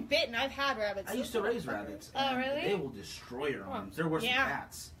 I've been bitten. I've had rabbits. I used to raise rabbits. Oh, and really? They will destroy your arms. They're worse Yeah. than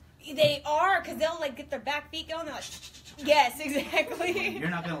cats. They are, because they'll like get their back feet going. They're like, yes, exactly. You're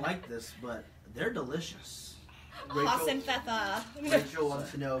not gonna like this, but they're delicious. Haas and Fetha. Rachel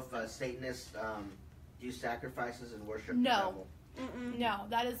wants to know if Satanists do sacrifices and worship No. the devil. Mm-mm. No,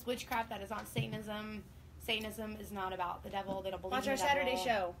 that is witchcraft. That is not Satanism. Satanism is not about the devil. They don't believe Watch in our the devil. Saturday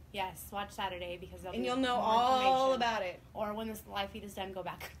show, Yes, watch Saturday because they'll and be you'll know more all information. about it. Or when this live feed is done, go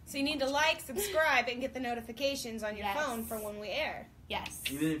back. So you need to like, subscribe, and get the notifications on your Yes. phone for when we air. Yes.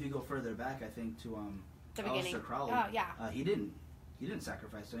 Even if you go further back, I think to The beginning. Aleister Crowley. Oh, yeah. He didn't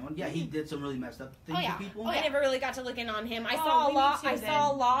sacrifice anyone. Yeah, he did some really messed up things Oh, yeah. to people. Oh, yeah. I never really got to look in on him. I Oh, saw a we lot. need to I then.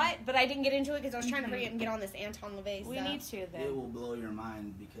 saw a lot, but I didn't get into it because I was trying to hurry up and get on this Anton Lavey We stuff. need to then. It will blow your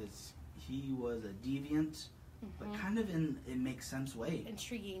mind because he was a deviant, but Mhm. kind of in it makes sense way.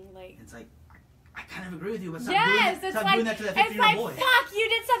 Intriguing, like. It's like I kind of agree with you, but stop Yes, doing, it's stop like doing that to that it's 15-year-old like boy. fuck. You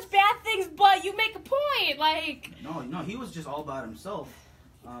did such bad things, but you make a point. Like. No, he was just all about himself,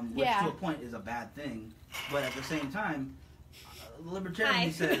 which Yeah. to a point is a bad thing. But at the same time, libertarian Hi.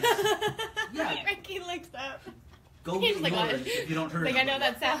 he says, yeah, Ricky looks up. go He's get like, yours what? if you don't hurt Like I him. know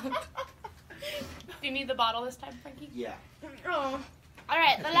that sound. Do you need the bottle this time, Frankie? Yeah. Oh, All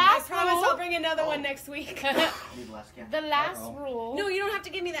right, the I last promise rule. I'll bring another one next week. Need the last can. The last Uh-oh. rule. No, you don't have to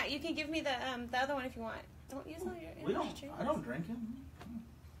give me that. You can give me the other one if you want. Don't use all your We don't. energy. I don't drink him.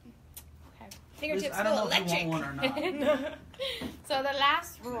 Okay. Fingertips I don't feel know if electric. you want one or not. So the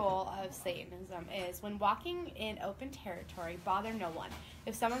last rule of Satanism is when walking in open territory, bother no one.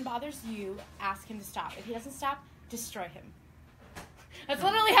 If someone bothers you, ask him to stop. If he doesn't stop, destroy him. That's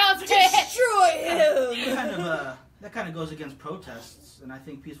literally how it's written. Destroy him. That kind of goes against protests, and I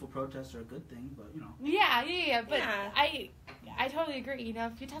think peaceful protests are a good thing. But you know, Yeah, but Yeah. I totally agree. You know,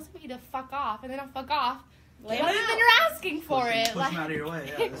 if you tell somebody to fuck off and they don't fuck off, Lay well, them then out. you're asking for push it. them Like, out of your way.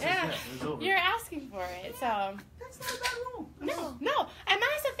 Yeah, this Yeah. is it. It's over. you're asking for it. So That's not a bad rule. no. And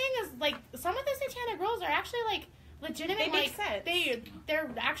that's the thing is, like, some of the satanic rules are actually like legitimate. They make sense. They're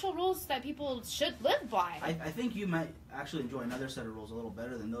actual rules that people should live by. I think you might actually enjoy another set of rules a little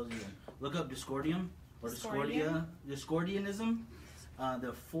better than those even. Look up Discordium or Discordium? Discordianism.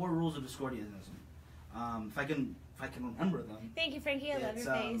 The 4 rules of Discordianism. If I can remember them. Thank you, Frankie. I love It's,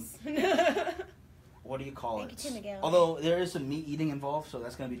 your face. What do you call Thank it? you, Tim Miguel. Although there is some meat eating involved, so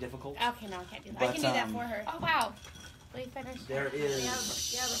that's going to be difficult. Okay, no, I can't do that. I But, can do that for her. Oh wow. Let me finish. There We is.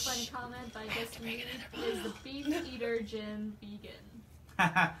 have a funny comment by this read. Is the beef eater gin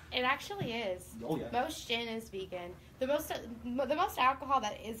vegan? It actually is. Oh yeah. Most gin is vegan. The most alcohol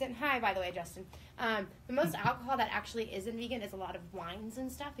that isn't. Hi, by the way, Justin. The most alcohol that actually isn't vegan is a lot of wines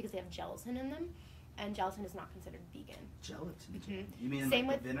and stuff because they have gelatin in them, and gelatin is not considered vegan. Gelatin. Mhm. You mean Same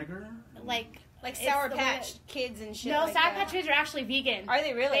like the with- vinegar? Like It's Sour the Patch way- Kids and shit. No, like Sour that. Patch Kids are actually vegan. Are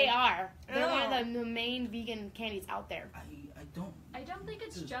they really? They are. They're Oh. one of the main vegan candies out there. I don't. I don't think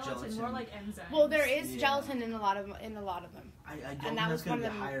it's It's gelatin, more gelatin. like enzymes. Well, there is Yeah. gelatin in a lot of them. I don't And think that was that's going to one be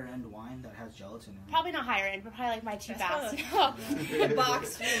of a them- higher end wine that has gelatin in it. Probably not higher end, but probably like my cheap That's ass. The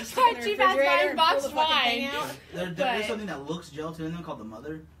box. My cheap ass wine, boxed wine. There's But- something that looks gelatin in them called the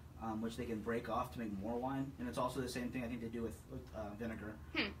mother, which they can break off to make more wine, and it's also the same thing I think they do with vinegar.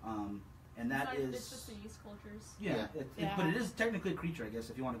 And that it's is just the yeast cultures. yeah, Yeah. but it is technically a creature, I guess,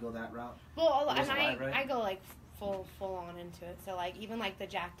 if you want to go that route. Well, It is and alive, right? I go like full on into it. So like even like the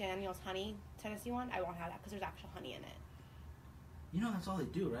Jack Daniel's honey Tennessee one, I won't have that because there's actual honey in it. You know, that's all they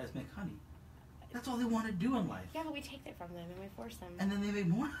do, right? Is make honey. That's all they want to do in life. Yeah, but we take it from them and we force them. And then they make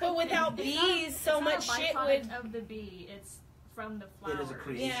more. But without bees, so it's much not a shit byproduct would. of the bee. It's from the flower. It is a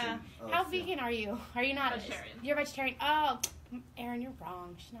creation. Yeah. Of, How vegan are you? Are you not Vegetarian. You're vegetarian. Oh, Erin, you're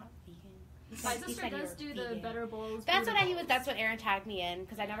wrong. She's not vegan. My You sister said does you're do the vegan. better bowls. That's what booty I was. bowls. That's what Erin tagged me in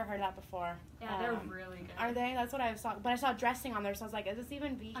because I never heard that before. Yeah, they're really good. Are they? That's what I saw. But I saw dressing on there, so I was like, is this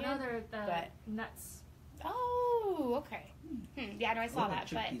even vegan? I know they're the But- nuts. Oh, okay. Yeah, no, I saw Oh, that.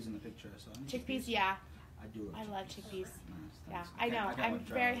 But chickpeas in the picture. So chickpeas, yeah, I do love. I love chickpeas. Nice, Yeah, nice. I know. got I'm one to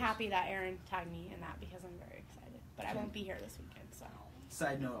try very those. happy that Erin tagged me in that because I'm very excited. But I won't be here this weekend, so.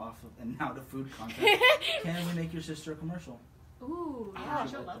 Side note off of, and now to food content. Can we make your sister a commercial? Ooh, yeah, Oh,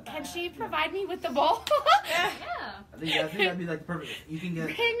 she'll love that. Can she provide me with the bowl? Yeah. I think that'd be like perfect. You can Bring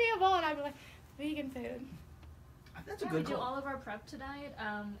get. me a bowl and I'd be like, vegan food. That's a Yeah, we good do call. all of our prep tonight.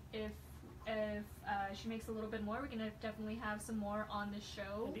 If she makes a little bit more, we can definitely have some more on the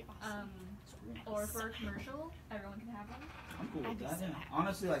show. That'd be awesome. Or for a commercial, everyone can have one. I'm cool I'd with be that. so Yeah. happy.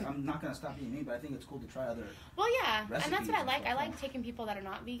 Honestly, like I'm not gonna stop eating meat, but I think it's cool to try other. Well, yeah, and that's Recipes what I and like. stuff, I like yeah. taking people that are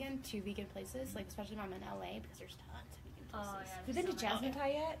not vegan to vegan places, like especially if I'm in LA because there's tons of vegan Oh, yeah. Have you been to Jasmine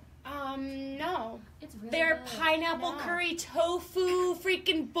Thai yet? No. It's really Their good. pineapple No. curry tofu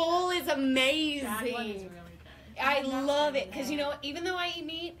freaking bowl is amazing. That one is really good. I love it because even though I eat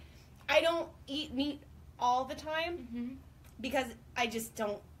meat, I don't eat meat all the time Mm-hmm. because I just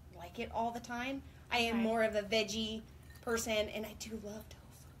don't like it all the time. I am Right. more of a veggie person, and I do love tofu.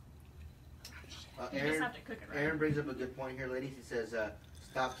 You just have to cook it right. Aaron brings up a good point here, ladies. He says,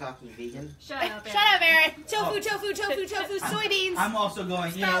 stop talking vegan. Shut up, Shut up, Aaron. Tofu, tofu, tofu, tofu, soybeans. I'm also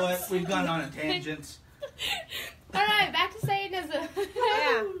going, you know what? We've gone on a tangent. All right, back to Satanism.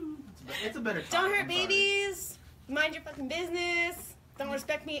 Yeah. It's a better topic. Don't hurt I'm sorry. babies. Mind your fucking business. Don't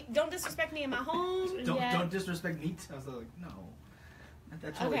respect me. Don't disrespect me in my home. Don't disrespect meat. I was like, no.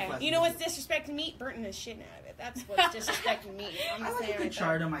 That's totally Okay. classic. You know what's disrespecting meat? Burning the shit out of it. That's what's disrespecting meat. I'm I just like saying a good right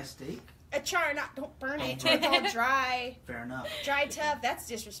chard on my steak. there. A char, not don't burn it. Don't It's all dry. Fair enough. Dry tough. That's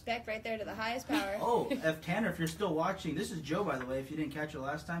disrespect right there to the highest power. Oh, Tanner, if you're still watching, this is Joe, by the way. If you didn't catch it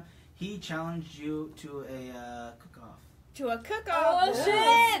last time, he challenged you to a cook-off. To a cook-off. Oh,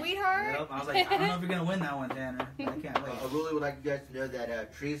 shit. Sweetheart. Yep. I was like, I don't know if you're gonna win that one, Tanner. I can't wait. I really would like you guys to know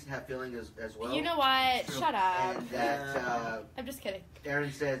that trees have feelings as well. You know what? True. Shut up. And that I'm just kidding.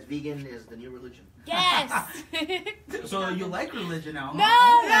 Aaron says vegan is the new religion. Yes. So you like religion now? No,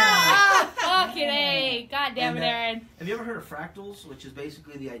 huh? no. Fucking A. God damn it, And, Aaron. Have you ever heard of fractals, which is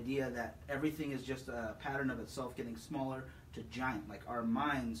basically the idea that everything is just a pattern of itself getting smaller to giant? Like our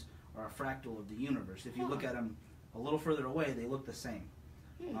minds are a fractal of the universe. If you look at them a little further away, they look the same.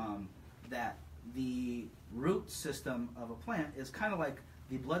 That the root system of a plant is kind of like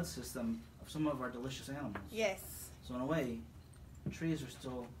the blood system of some of our delicious animals. Yes. So in a way, trees are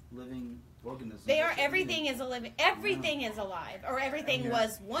still living organisms. They are. Everything is a living. Everything is alive, or everything Yeah.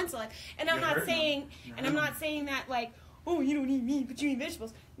 was once alive. And I'm You not heard saying. them. And I'm not saying that like, oh, you don't eat meat, but you eat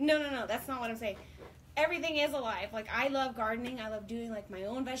vegetables. No, no, no. That's not what I'm saying. Everything is alive. Like I love gardening. I love doing like my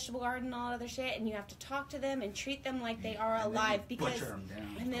own vegetable garden and all that other shit. And you have to talk to them and treat them like they are And then alive you because. butcher 'em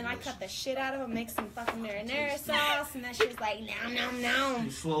down. And then I Delicious. cut the shit out of them, make some fucking marinara sauce, and that shit's like nom nom nom.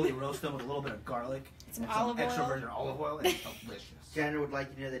 You slowly roast them with a little bit of garlic, Some and olive extra oil. virgin olive oil, and it's delicious. Tanner would like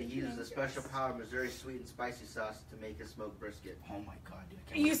you to know that he uses a special power Missouri sweet and spicy sauce to make his smoked brisket. Oh my god, dude!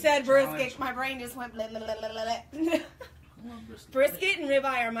 I can't You wait for said this challenge. brisket. My brain just went blah, blah, blah, blah, blah. I love brisket. Brisket and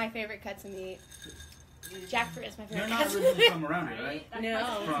ribeye are my favorite cuts of meat. Jackfruit is my favorite. You're not cut. originally from around here, right? That No.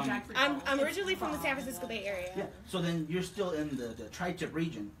 question is From- jackfruit I'm balls. originally from the San Francisco Bay Area. Yeah. So then you're still in the tri-tip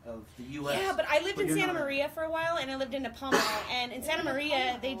region of the U.S. Yeah, but I lived But in you're Santa not- Maria for a while, and I lived in Nepoma. And in Santa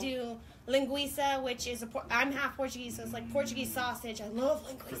Maria, they do linguiça, which is I'm half Portuguese, so it's like Portuguese sausage. I love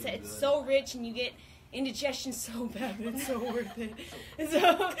linguiça. Pretty It's good. so rich, and you get indigestion so bad, but it's so worth it. So,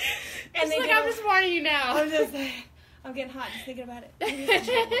 and they I'm just warning you now. I'm just like, I'm getting hot just thinking about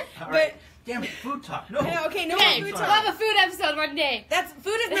it. All right. Damn it, food talk. No. I know, okay, no Okay, food we'll talk. have a food episode one day. That's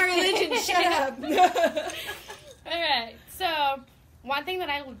food is my religion. Shut up. Alright, so one thing that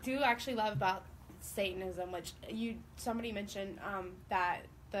I do actually love about Satanism, which somebody mentioned that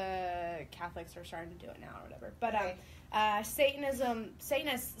the Catholics are starting to do it now or whatever, but Right.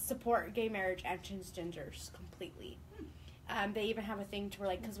 Satanists support gay marriage and transgenders completely. They even have a thing to where,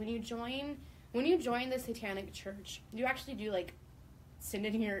 like, because when you join the Satanic Church, you actually do like send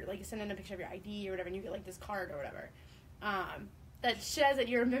in a picture of your ID or whatever, and you get like this card or whatever. That says that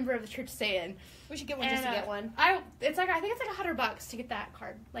you're a member of the Church of Satan. We should get one just to get one. I think it's like $100 to get that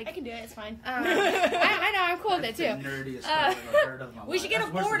card. Like I can do it. It's fine. I know, I'm cool with it That's too. the nerdiest stuff I've ever heard of in my We life. should get a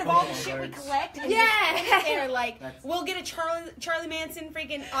That's worse board than of all the Pokemon shit we cards. collect. And Yeah. just put it there, like That's- we'll get a Charlie Manson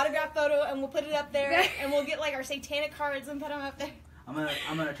freaking autograph photo, and we'll put it up there, and we'll get like our satanic cards and put them up there. I'm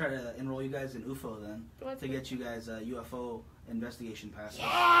gonna try to enroll you guys in UFO then What's to that? get you guys a UFO investigation pass.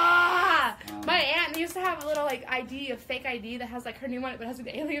 Ah! Um, My aunt used to have a little like ID, a fake ID that has like her name on it, but has an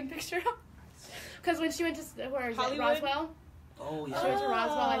alien picture. Because when she went to where is it, Hollywood? Roswell? Oh She yeah. went to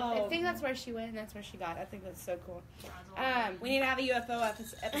Roswell. I Oh. think that's where she went, and that's where she got it. I think that's so cool. We need to have a UFO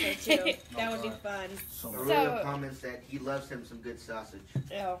episode too. That would be fun. So Aurelio comments that he loves him some good sausage.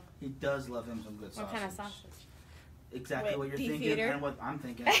 Ew. he does love him some good sausage. What kind of sausage? Exactly Wait, what you're beef thinking eater? and what I'm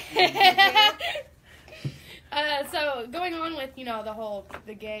thinking. So going on with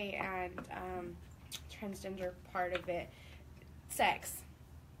the gay and transgender part of it, sex.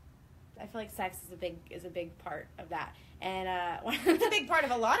 I feel like sex is a big part of that, and It's a big part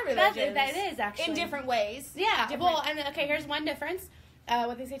of a lot of religions. that is actually in different ways. Yeah. Different- Well, and okay, here's one difference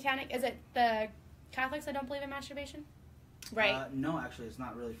with the satanic. Is it the Catholics that don't believe in masturbation? Right. No, actually, it's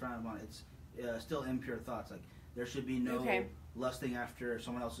not really frowned upon. It's still impure thoughts. Like there should be no Okay. lusting after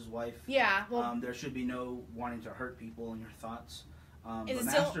someone else's wife. Yeah. Well, There should be no wanting to hurt people in your thoughts. Is But it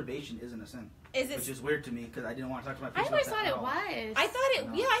still- masturbation isn't a sin. which is weird to me because I didn't want to talk to my I priest always about thought that it at all. was. I thought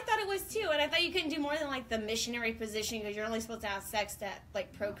it. Yeah, I thought it was too, and I thought you couldn't do more than like the missionary position because you're only supposed to have sex to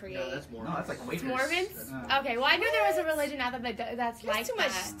like procreate. No, that's more. No, that's like waiters. Mormons? Yeah. Okay, well I knew there was a religion out there that's There's like too much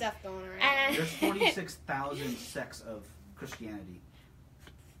that. stuff going around. And There's 46,000 sects of Christianity.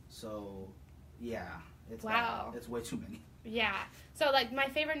 So, yeah. It's Wow. It's way too many. yeah. So like my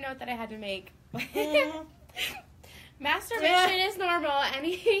favorite note that I had to make. Mhm. Masturbation is normal.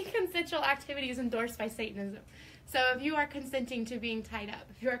 Any consensual activity is endorsed by Satanism. So if you are consenting to being tied up,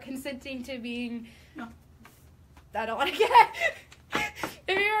 if you are consenting to being, No. I don't want to get.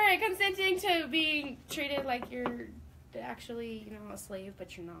 If you are consenting to being treated like you're actually, a slave,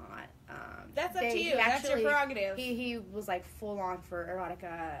 but you're not. That's up to he you. That's your actually- prerogative. He was like full on for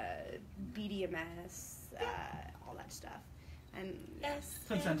erotica, BDMS, all that stuff, and Yes.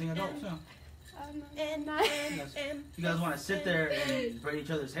 Consenting adults, yeah. And Yes. You guys want to sit there and braid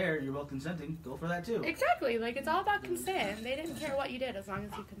each other's hair and you're both consenting, go for that too. exactly, like it's all about consent. They didn't care what you did as long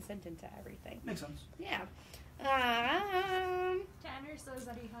as you consented to everything. Makes sense. Yeah. Tanner says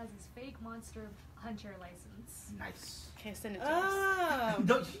that he has his fake monster hunter license. Nice. Okay, send it to us. Oh.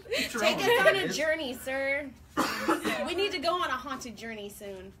 Don't each your Take own. us on a It is. journey, sir. We need to go on a haunted journey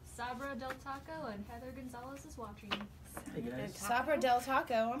soon. Sabra Del Taco and Heather Gonzalez is watching. Hey guys. Sabra Del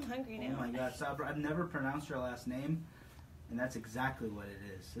Taco. I'm hungry Oh now. my god, Sabra, I've never pronounced your last name, and that's exactly what it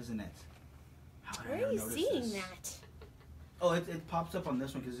is, isn't it? How did I Where never are you notice seeing this? that? Oh, it pops up on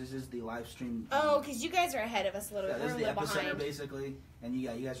this one because this is the live stream. Oh, because you guys are ahead of us a little yeah, bit. this We're is a the little epicenter behind. basically, and you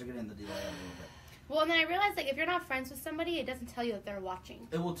guys are getting the delay a little bit. Well, and then I realized, like, if you're not friends with somebody, it doesn't tell you that they're watching.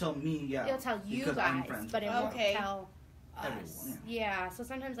 It will tell me, yeah. It'll tell you because I'm guys, friends but it with won't Okay. tell us. everyone. Yeah, so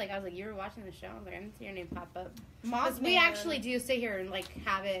sometimes, like, I was like, you were watching the show? I was like, I didn't see your name pop up. 'Cause Mothman. we actually do sit here and, like,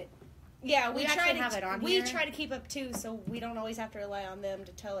 have it. Yeah, we we try actually to have it on we here. try to keep up too, so we don't always have to rely on them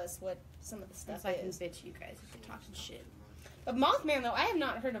to tell us what some of the stuff So I can is. bitch you guys if you're talking shit. But Mothman, though, I have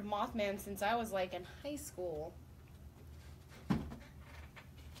not heard of Mothman since I was like in high school.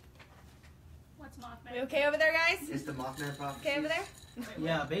 What's Mothman? We okay over there, guys? It's the Mothman prophecy. Okay over there?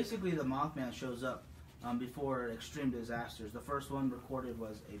 Yeah, basically the Mothman shows up before extreme disasters. The first one recorded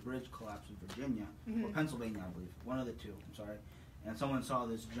was a bridge collapse in Virginia, or Pennsylvania, I believe. One of the two, I'm sorry. And someone saw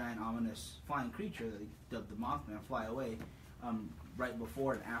this giant, ominous flying creature that they dubbed the Mothman fly away right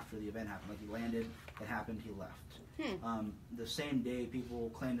before and after the event happened. Like, he landed, it happened, he left. The same day,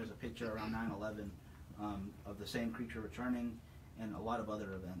 people claimed there's a picture around 9/11 of the same creature returning and a lot of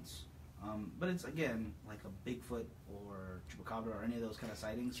other events. But it's, again, like a Bigfoot or Chupacabra or any of those kind of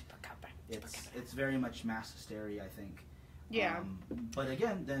sightings. It's very much mass hysteria, I think. Yeah. But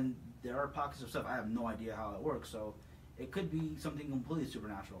again, then there are pockets of stuff. I have no idea how it works, so it could be something completely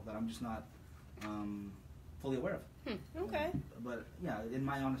supernatural that I'm just not fully aware of. Okay. But yeah, in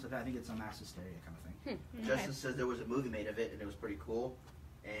my honest opinion, I think it's a mass hysteria kind of thing. Justin says there was a movie made of it, and it was pretty cool.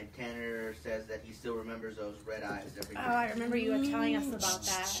 And Tanner says that he still remembers those red eyes every Oh, day. I remember you were telling us about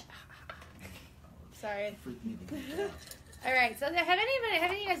that. Sorry. Freaked me the heck out. All right, so have any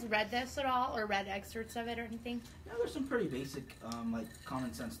of you guys read this at all, or read excerpts of it or anything? Yeah, there's some pretty basic, like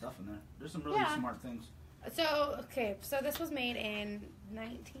common sense stuff in there. There's some really Yeah. smart things. So, okay, so this was made in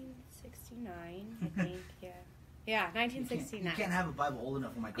 1969, I think, yeah. Yeah, You 1969. can't have a Bible old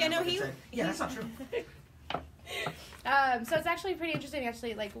enough for my Yeah, no, grandpa to he- say, yeah, that's not true. So it's actually pretty interesting,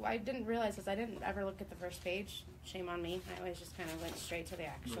 actually. Like, I didn't realize this. I didn't ever look at the first page. Shame on me. I always just kind of went straight to the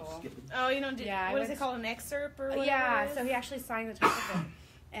actual. Skip it. Oh, you know, did, Yeah, I what is went- it called? An excerpt or whatever? Yeah, it is? so he actually signed the top of it.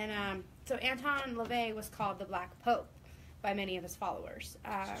 And so Anton Lavey was called the Black Pope by many of his followers.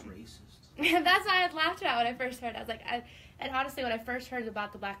 It's racist. That's why I laughed about when I first heard it. I was like, and honestly, when I first heard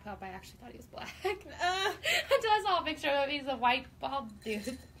about the Black Pope, I actually thought he was black. Until I saw a picture of him, he's a white, bald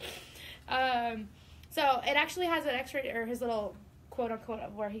dude. So it actually has an extra, or his little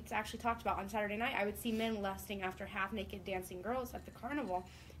quote-unquote, where he's actually talked about on Saturday night, I would see men lusting after half-naked dancing girls at the carnival.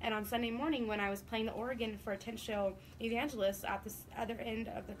 And on Sunday morning, when I was playing the organ for a tent show evangelist at the other end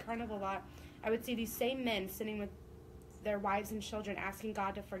of the carnival lot, I would see these same men sitting with their wives and children, asking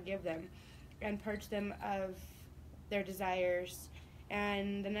God to forgive them and purge them of their desires.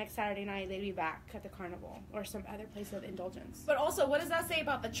 And the next Saturday night, they'd be back at the carnival or some other place of indulgence. But also, what does that say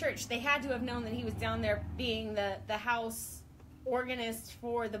about the church? They had to have known that he was down there being the house organist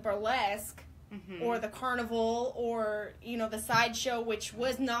for the burlesque or the carnival or, you know, the sideshow, which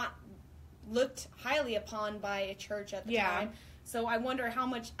was not looked highly upon by a church at the time. So I wonder how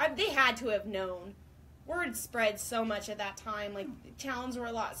much they had to have known. Word spread so much at that time. Like, towns were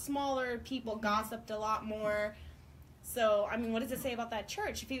a lot smaller. People gossiped a lot more. So, I mean, what does it say about that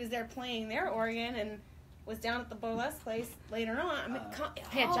church? If he was there playing their organ and was down at the burlesque place later on. I mean,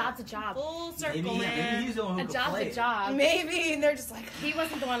 Hey, a job's a job. Full circle, maybe man. he's the one who A could job's play a it. job. Maybe, and they're just like, He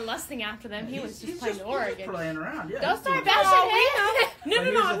wasn't the one lusting after them. He was just playing the He's Oregon. just playing around. Yeah, Don't he's start doing- bashing him. no, But here's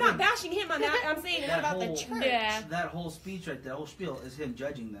I'm the not thing. bashing him on that. I'm saying That about the whole- church. Yeah. That whole speech right there, the whole spiel, is him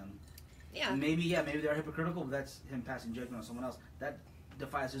judging them. Yeah. Maybe they're hypocritical, but that's him passing judgment on someone else. That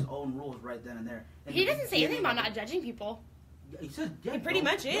defies his own rules right then and there. And He doesn't say anything about not judging people. He said, He pretty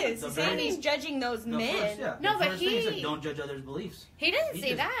much is. He's saying he's judging those men. No, but he he- said, don't judge others' beliefs. He doesn't He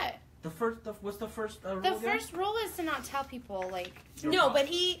say just- that. What's the first rule The again? first rule is to not tell people, like, No, but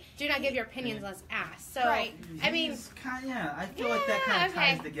he. do not give your opinions unless asked. So, Right. I mean, I feel like that kind of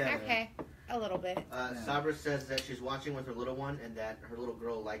okay, ties together. Okay, a little bit. Sabra says that she's watching with her little one and that her little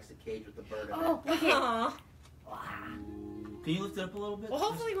girl likes the cage with the bird in Oh, it. look at Aw. Can you lift it up a little bit? Well,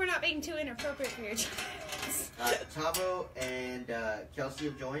 hopefully we're not being too inappropriate for your child. Tavo and Kelsey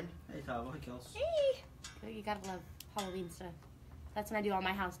have joined. Hey, Tavo. Hey, Kels. Hey. You gotta love Halloween stuff. That's when I do all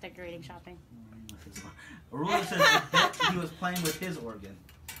my house decorating shopping. Arula says that he was playing with his organ.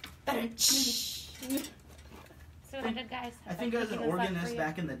 So what I did, guys. I think as an organist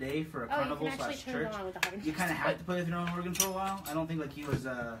back in the day for a carnival slash church, you kind of have to play with your own organ for a while. I don't think like he was.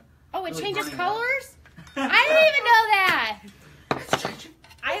 Oh, it really changes running colors? I didn't even know that.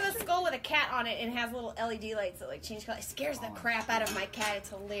 I have a skull with a cat on it and it has little LED lights that like change color. It scares the crap out of my cat. It's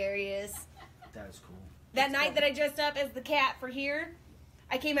hilarious. That is cool. That night that I dressed up as the cat for here,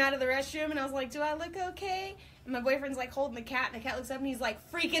 I came out of the restroom and I was like, do I look okay? And my boyfriend's like holding the cat and the cat looks up and he's like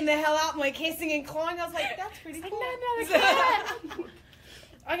freaking the hell out and like hissing and clawing. I was like, that's pretty cool. Another cat.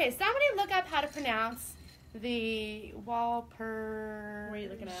 Okay, somebody look up how to pronounce the Walpurginache. What are you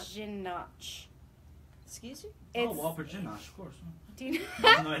looking at? Excuse you? Oh, Walpurginache, of course. Do you I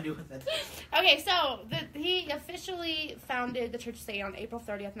have no idea what that is. Okay, so he officially founded the Church of Satan on April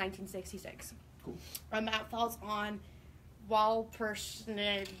 30th, 1966. Cool. And that falls on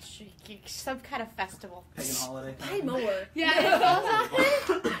Walpurginache, some kind of festival. Pagan holiday. Hi, mower. Yeah,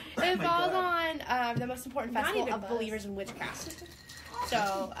 it my falls God. on the most important Not festival even of Buzz. believers in witchcraft.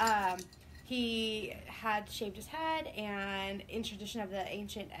 So, he had shaved his head and in tradition of the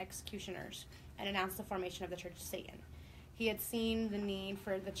ancient executioners and announced the formation of the Church of Satan. He had seen the need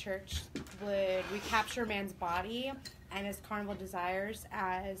for the church would recapture man's body and his carnal desires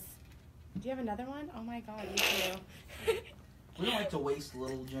as... Do you have another one? Oh my god, you do. We don't like to waste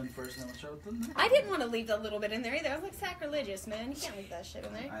little Jim first and then we'll start with them. I didn't want to leave that little bit in there either. I was like sacrilegious, man. You can't leave that shit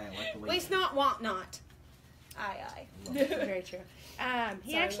in there. I like the way Waste not, want not. Aye. Very true.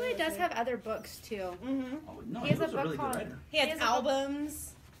 He Sorry, actually what was does it? have other books too. Mm-hmm. Oh, no, He he has was a a book really good called- writer. He has He has a book-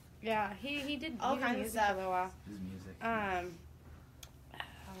 albums. Yeah, he did All kinds of music stuff. for a while. His music. What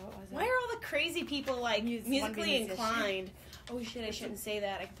was it? Why are all the crazy people like musically musician. inclined? Oh shit, I shouldn't say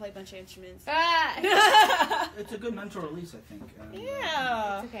that. I can play a bunch of instruments. Ah! It's a good mental release, I think.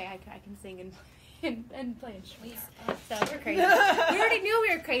 Yeah. It's okay, I can sing and play instruments. Yeah. So we're crazy. We already knew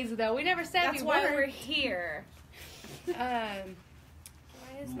we were crazy though. We never said That's we why weren't. we're here. Why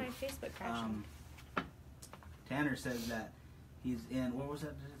is my Facebook crashing? Tanner says that he's in. What was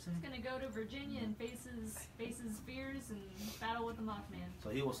that? Did it say? He's gonna go to Virginia and faces fears and battle with the Mothman. So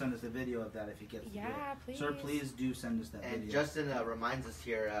he will send us a video of that if he gets. to do Yeah, it. please. Sir, please do send us that And video. Justin reminds us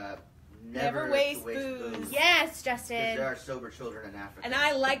here, Never waste booze. Yes, Because Justin. there are sober children in Africa. And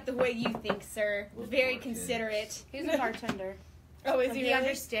I like the way you think, sir. Those Very poor kids. considerate. He's a bartender. Oh, is So he he really?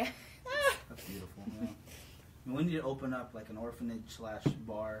 understands. That's beautiful. Yeah. And we need to open up like an orphanage slash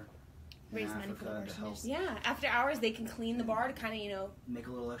bar in Raise money for the Africa to help orphanage. Yeah, after hours they can clean the bar to kind of, make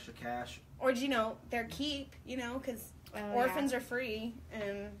a little extra cash. or their keep, because Oh, orphans are free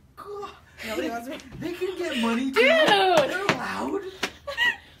and God, nobody wants to. They can get money too. Dude! They're allowed.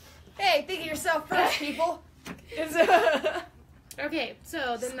 Hey, think of yourself first, people. Okay,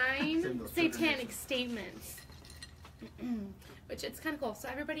 so the 9 Send those satanic children. statements, which it's kind of cool. So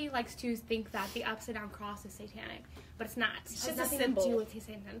everybody likes to think that the upside down cross is satanic, but it's not. It's It just has a nothing symbol. to do with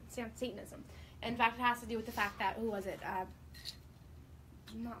Satanism. In fact, it has to do with the fact that who was it?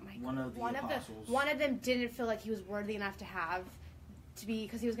 Not Michael. One of the apostles. One of them didn't feel like he was worthy enough to be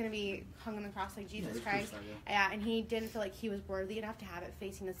because he was going to be hung on the cross like Jesus Yeah, Christ. crucified, Yeah, and he didn't feel like he was worthy enough to have it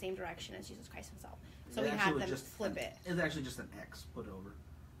facing the same direction as Jesus Christ himself. So It we actually had was them just flip it. It was actually just an X put over.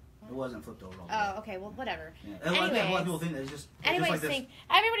 It wasn't flipped over all the way. Oh, okay. Well, whatever. Yeah. And a lot of Anyways. people think that it's just Anyways, like this.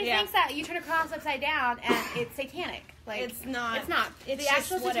 everybody Yeah. thinks that you turn a cross upside down and it's satanic. Like It's not. It's not. It's the just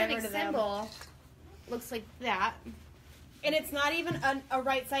actual whatever satanic to them. symbol looks like that. And it's not even a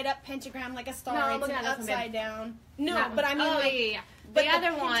right side up pentagram like a star. No, I'm it's looking an at this one, upside down. No, That but one. I mean, oh, like, yeah. but The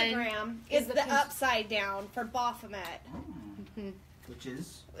other one pentagram is is the the pent- upside down for Baphomet. Oh. Mhm. Which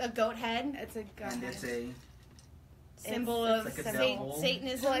witches, A goat head. It's a gun. and it's a Symbol It's of like a devil.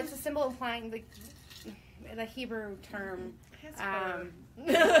 Satanism. Well, it's a symbol implying the Hebrew term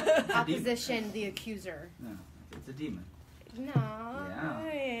demon. opposition, the accuser. no, it's a demon. No. Yeah,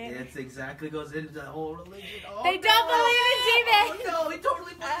 it's exactly goes into the whole religion. Oh, They don't believe in demons. Oh no, he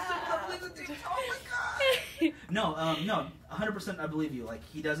totally believes in demons. Oh my god. No, 100%. I believe you. Like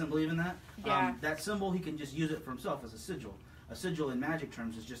he doesn't believe in that. Yeah. That symbol, he can just use it for himself as a sigil. A sigil in magic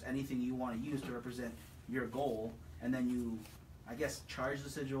terms is just anything you want to use to represent your goal, and then you, I guess, charge the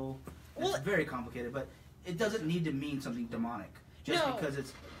sigil. It's very complicated, but it doesn't need to mean something demonic. Just because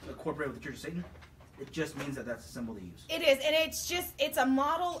it's incorporated with the Church of Satan, it just means that that's a symbol to use. It is, and it's a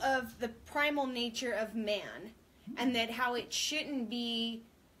model of the primal nature of man, and that how it shouldn't be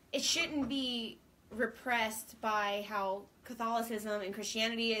repressed by how Catholicism and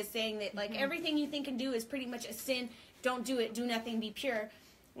Christianity is saying that like everything you think and do is pretty much a sin. Don't do it. Do nothing. Be pure.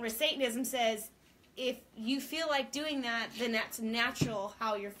 Whereas Satanism says, if you feel like doing that, then that's natural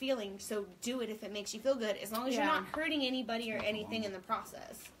how you're feeling. So do it if it makes you feel good, as long as you're not hurting anybody or anything in the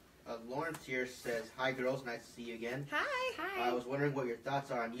process. Lawrence here says, "Hi girls, nice to see you again. Hi. I was wondering what your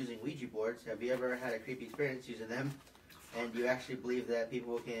thoughts are on using Ouija boards. Have you ever had a creepy experience using them? And do you actually believe that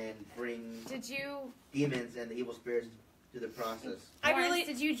people can bring demons and the evil spirits to the process?" Lawrence,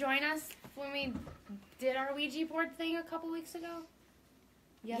 did you join us when we did our Ouija board thing a couple weeks ago?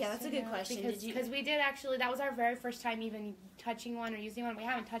 Yes, yeah, that's a good question. Because we did actually, that was our very first time even touching one or using one. We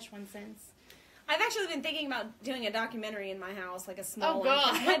haven't touched one since. I've actually been thinking about doing a documentary in my house, like a small one.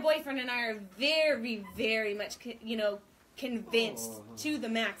 God. 'Cause my boyfriend and I are very, very much, convinced to the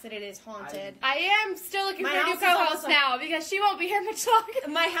max that it is haunted. I am still looking for a new house is co-host also- now because she won't be here much longer.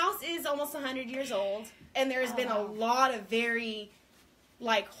 My house is almost 100 years old, and there's been a lot of very,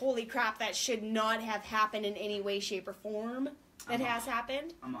 like, holy crap, that should not have happened in any way, shape, or form that has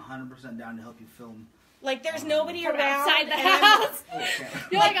happened. I'm 100% down to help you film. Like, there's nobody From around. outside the and I'm- house. Oh, okay.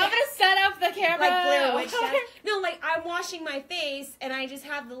 You're like, I'm gonna set up the camera. Like Blair Witch stuff. No, like, I'm washing my face, and I just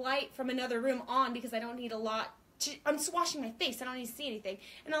have the light from another room on because I don't need a lot. I'm just washing my face. I don't need to see anything.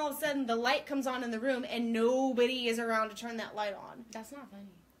 And all of a sudden, the light comes on in the room, and nobody is around to turn that light on. That's not funny.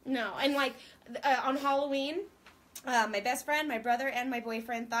 No, and like on Halloween, my best friend, my brother, and my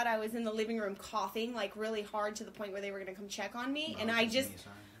boyfriend thought I was in the living room coughing like really hard to the point where they were going to come check on me, and I just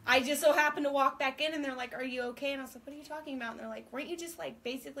so happened to walk back in, and they're like, "Are you okay?" And I was like, "What are you talking about?" And they're like, "Weren't you just like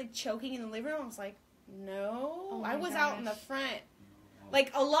basically choking in the living room?" I was like, "No, Oh I my was out in the gosh. front." Like,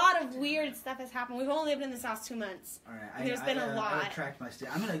 a lot of weird stuff has happened. We've only lived in this house 2 months. All right, And there's been a lot. I retract my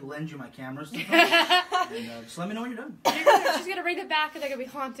statement. I'm going to lend you my cameras sometime, and just let me know when you're done. She's gonna bring them back and they're gonna be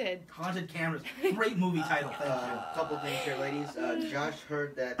haunted. Haunted cameras. Great movie title. Thank you. Couple things here, ladies. Josh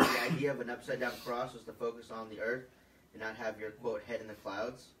heard that the idea of an upside-down cross was to focus on the earth and not have your, quote, head in the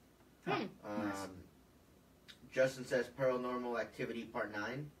clouds. Nice. Justin says Paranormal Activity Part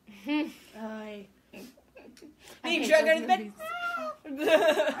 9. Being drugged under the bed.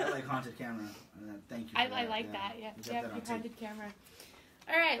 I like haunted camera. Thank you. I like that. Yeah, You got yeah, that on your tape. haunted camera.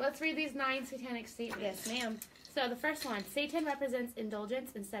 All right, let's read these 9 satanic statements. Yes, ma'am. So the first one: Satan represents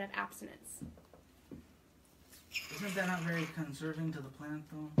indulgence instead of abstinence. Isn't that not very conserving to the plant,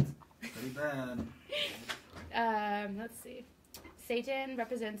 though? Pretty bad. Let's see. Satan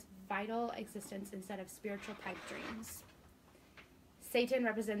represents vital existence instead of spiritual pipe dreams. Satan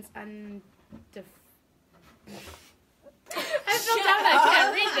represents I feel dumb. I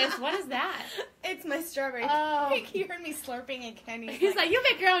can't read this. What is that? It's my strawberry. Oh. You heard me slurping a candy. He's like, you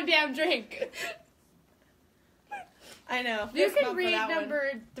make your own damn drink. I know. You Fist bump can for read that one.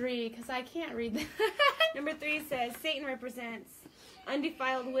 number 3 because I can't read that. Number 3 says Satan represents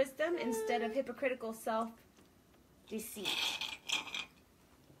undefiled wisdom instead of hypocritical self-deceit.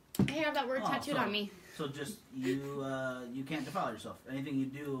 I have that word tattooed on me. So just you can't defile yourself. Anything you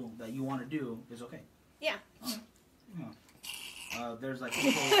do that you want to do is okay. Yeah. There's like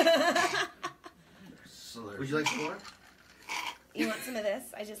Would you like some more? You want some of this?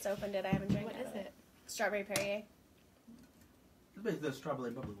 I just opened it. I haven't drank What it. is it? Strawberry Perrier. It's basically the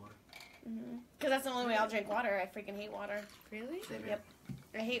strawberry bubbly water. Because that's the only way I'll drink water. I freaking hate water. Really? Same here. Yep.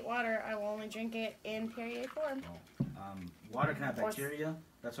 I hate water. I will only drink it in Perrier form. Water can have bacteria.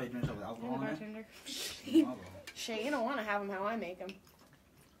 That's why you drink it with alcohol in it. Bartender. Alcohol. Shit, you don't want to have them how I make them.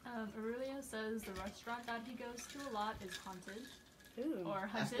 Aurelio says the restaurant that he goes to a lot is haunted. Ooh. Or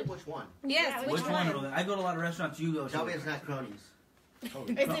Ask hunted. him which one. Yes, Yeah, Which one? Really? I go to a lot of restaurants. You go to. Tell me it's not Cronies.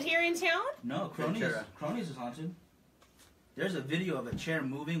 Is it here in town? No, Ventura. Cronies is haunted. There's a video of a chair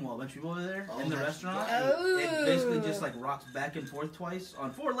moving while a bunch of people are there Oh, in the that's restaurant. right. It basically just like rocks back and forth twice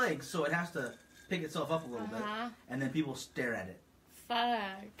on 4 legs, so it has to pick itself up a little bit, and then people stare at it.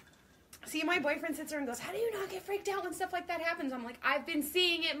 fuck? See, my boyfriend sits there and goes, how do you not get freaked out when stuff like that happens? I'm like, I've been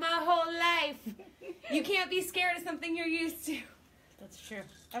seeing it my whole life. You can't be scared of something you're used to. That's true.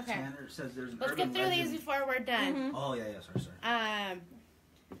 Okay. Tanner says there's an Let's urban get through legend. these before we're done. Mhm. Oh, yeah, sorry.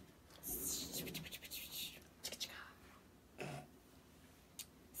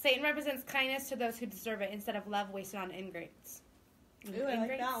 Satan represents kindness to those who deserve it instead of love wasted on ingrates. Ooh, I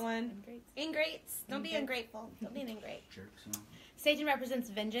like that one. Ingrates. Ingrates. Don't be Ingrate. ungrateful. Don't be an ingrate. Jerks, you know. Satan represents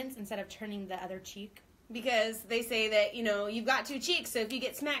vengeance instead of turning the other cheek. Because they say that, you know, you've got 2 cheeks, so if you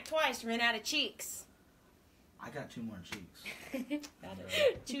get smacked twice, you run out of cheeks. I got 2 more cheeks.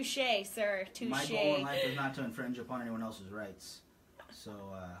 Touche, sir. Touche. My goal in life is not to infringe upon anyone else's rights. So,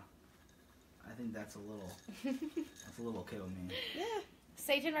 I think that's a little okay with me. Yeah.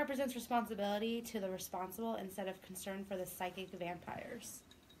 Satan represents responsibility to the responsible instead of concern for the psychic vampires.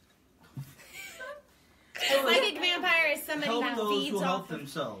 A psychic vampire is somebody Help that those feeds who off help of...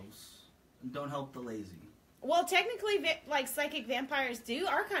 themselves. And don't help the lazy. Well, technically, like, psychic vampires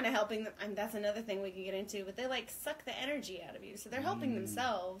are kind of helping them. I mean, that's another thing we can get into, but they, like, suck the energy out of you, so they're helping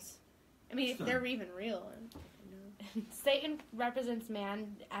themselves. I mean, if they're even real. Satan represents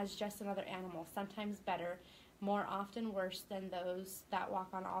man as just another animal, sometimes better, more often worse than those that walk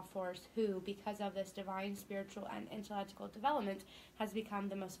on all fours, who, because of this divine, spiritual, and intellectual development, has become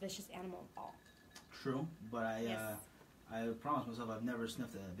the most vicious animal of all. True, but Yes. I promised myself I've never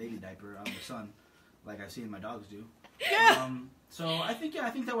sniffed a baby diaper on the sun, like I've seen my dogs do. So I think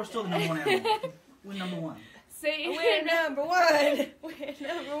that we're still the number 1 animal. We're number 1. Satan, We're number 1. We're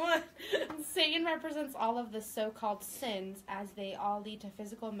number 1. Satan represents all of the so-called sins as they all lead to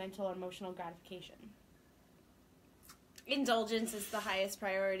physical, mental, or emotional gratification. Indulgence is the highest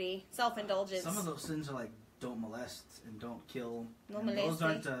priority. Self-indulgence. Some of those sins are like don't molest and don't kill. No And those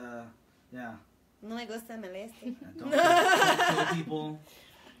moleste. aren't, yeah. No me gusta moleste. Don't kill people.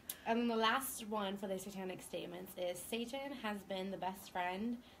 And then the last one for the satanic statements is Satan has been the best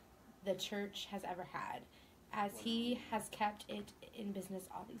friend the church has ever had, as he has kept it in business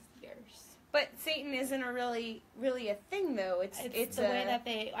all these years. But Satan isn't really a thing, though. It's the way that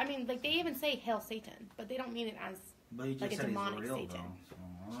they, I mean, like, they even say Hail Satan, but they don't mean it as, But you just like, a said he's demonic real, Satan. though. So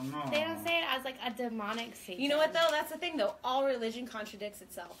I don't know. They don't say it as, like, a demonic Satan. You know what, though? That's the thing, though. All religion contradicts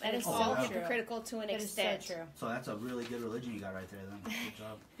itself. That And is it's so all true. hypocritical to an That is extent. so true. So that's a really good religion you got right there, then. Good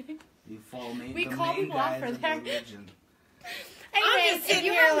job. You follow We the call main people out guys for of the that. religion. I'm Anyways, just sitting if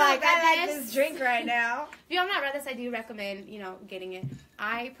you here have not like, I read like this drink right now. If you have not read this, I do recommend, getting it.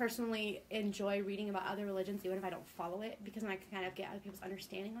 I personally enjoy reading about other religions, even if I don't follow it, because then I can kind of get other people's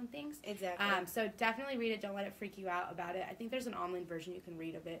understanding on things. Exactly. So definitely read it. Don't let it freak you out about it. I think there's an online version you can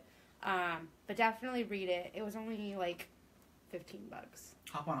read of it. But definitely read it. It was only like $15.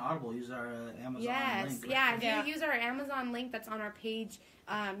 Hop on Audible. Use our Amazon link. Yeah. If Yeah. you use our Amazon link that's on our page,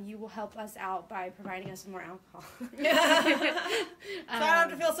 you will help us out by providing us with more alcohol. So I don't have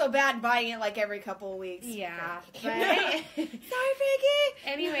to feel so bad buying it like every couple of weeks. Yeah. Sorry, But Frankie.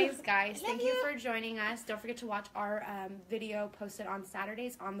 anyways, guys, Love thank you you. for joining us. Don't forget to watch our video posted on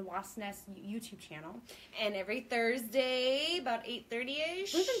Saturdays on the Wasp Nest YouTube channel. And every Thursday, about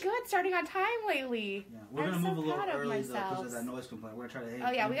 8:30ish. We've been good starting on time lately. Yeah, we're I'm gonna so move a little proud of early though because myself. of that noise complaint. We're gonna try to.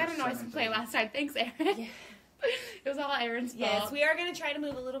 Oh yeah, we got a aim for noise complaint 7:30. last time. Thanks, Aaron. Yeah. It was all Aaron's fault. Yes, we are going to try to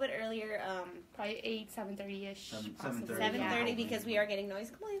move a little bit earlier. Probably 7:30ish. 7:30. 7:30 because we are getting noise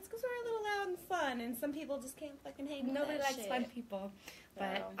complaints because we're a little loud and fun, and some people just can't fucking hang with Nobody that likes shit. fun people.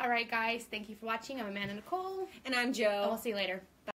 But So. all right, guys, thank you for watching. I'm Amanda Nicole, And I'm and Joe. we'll see you later.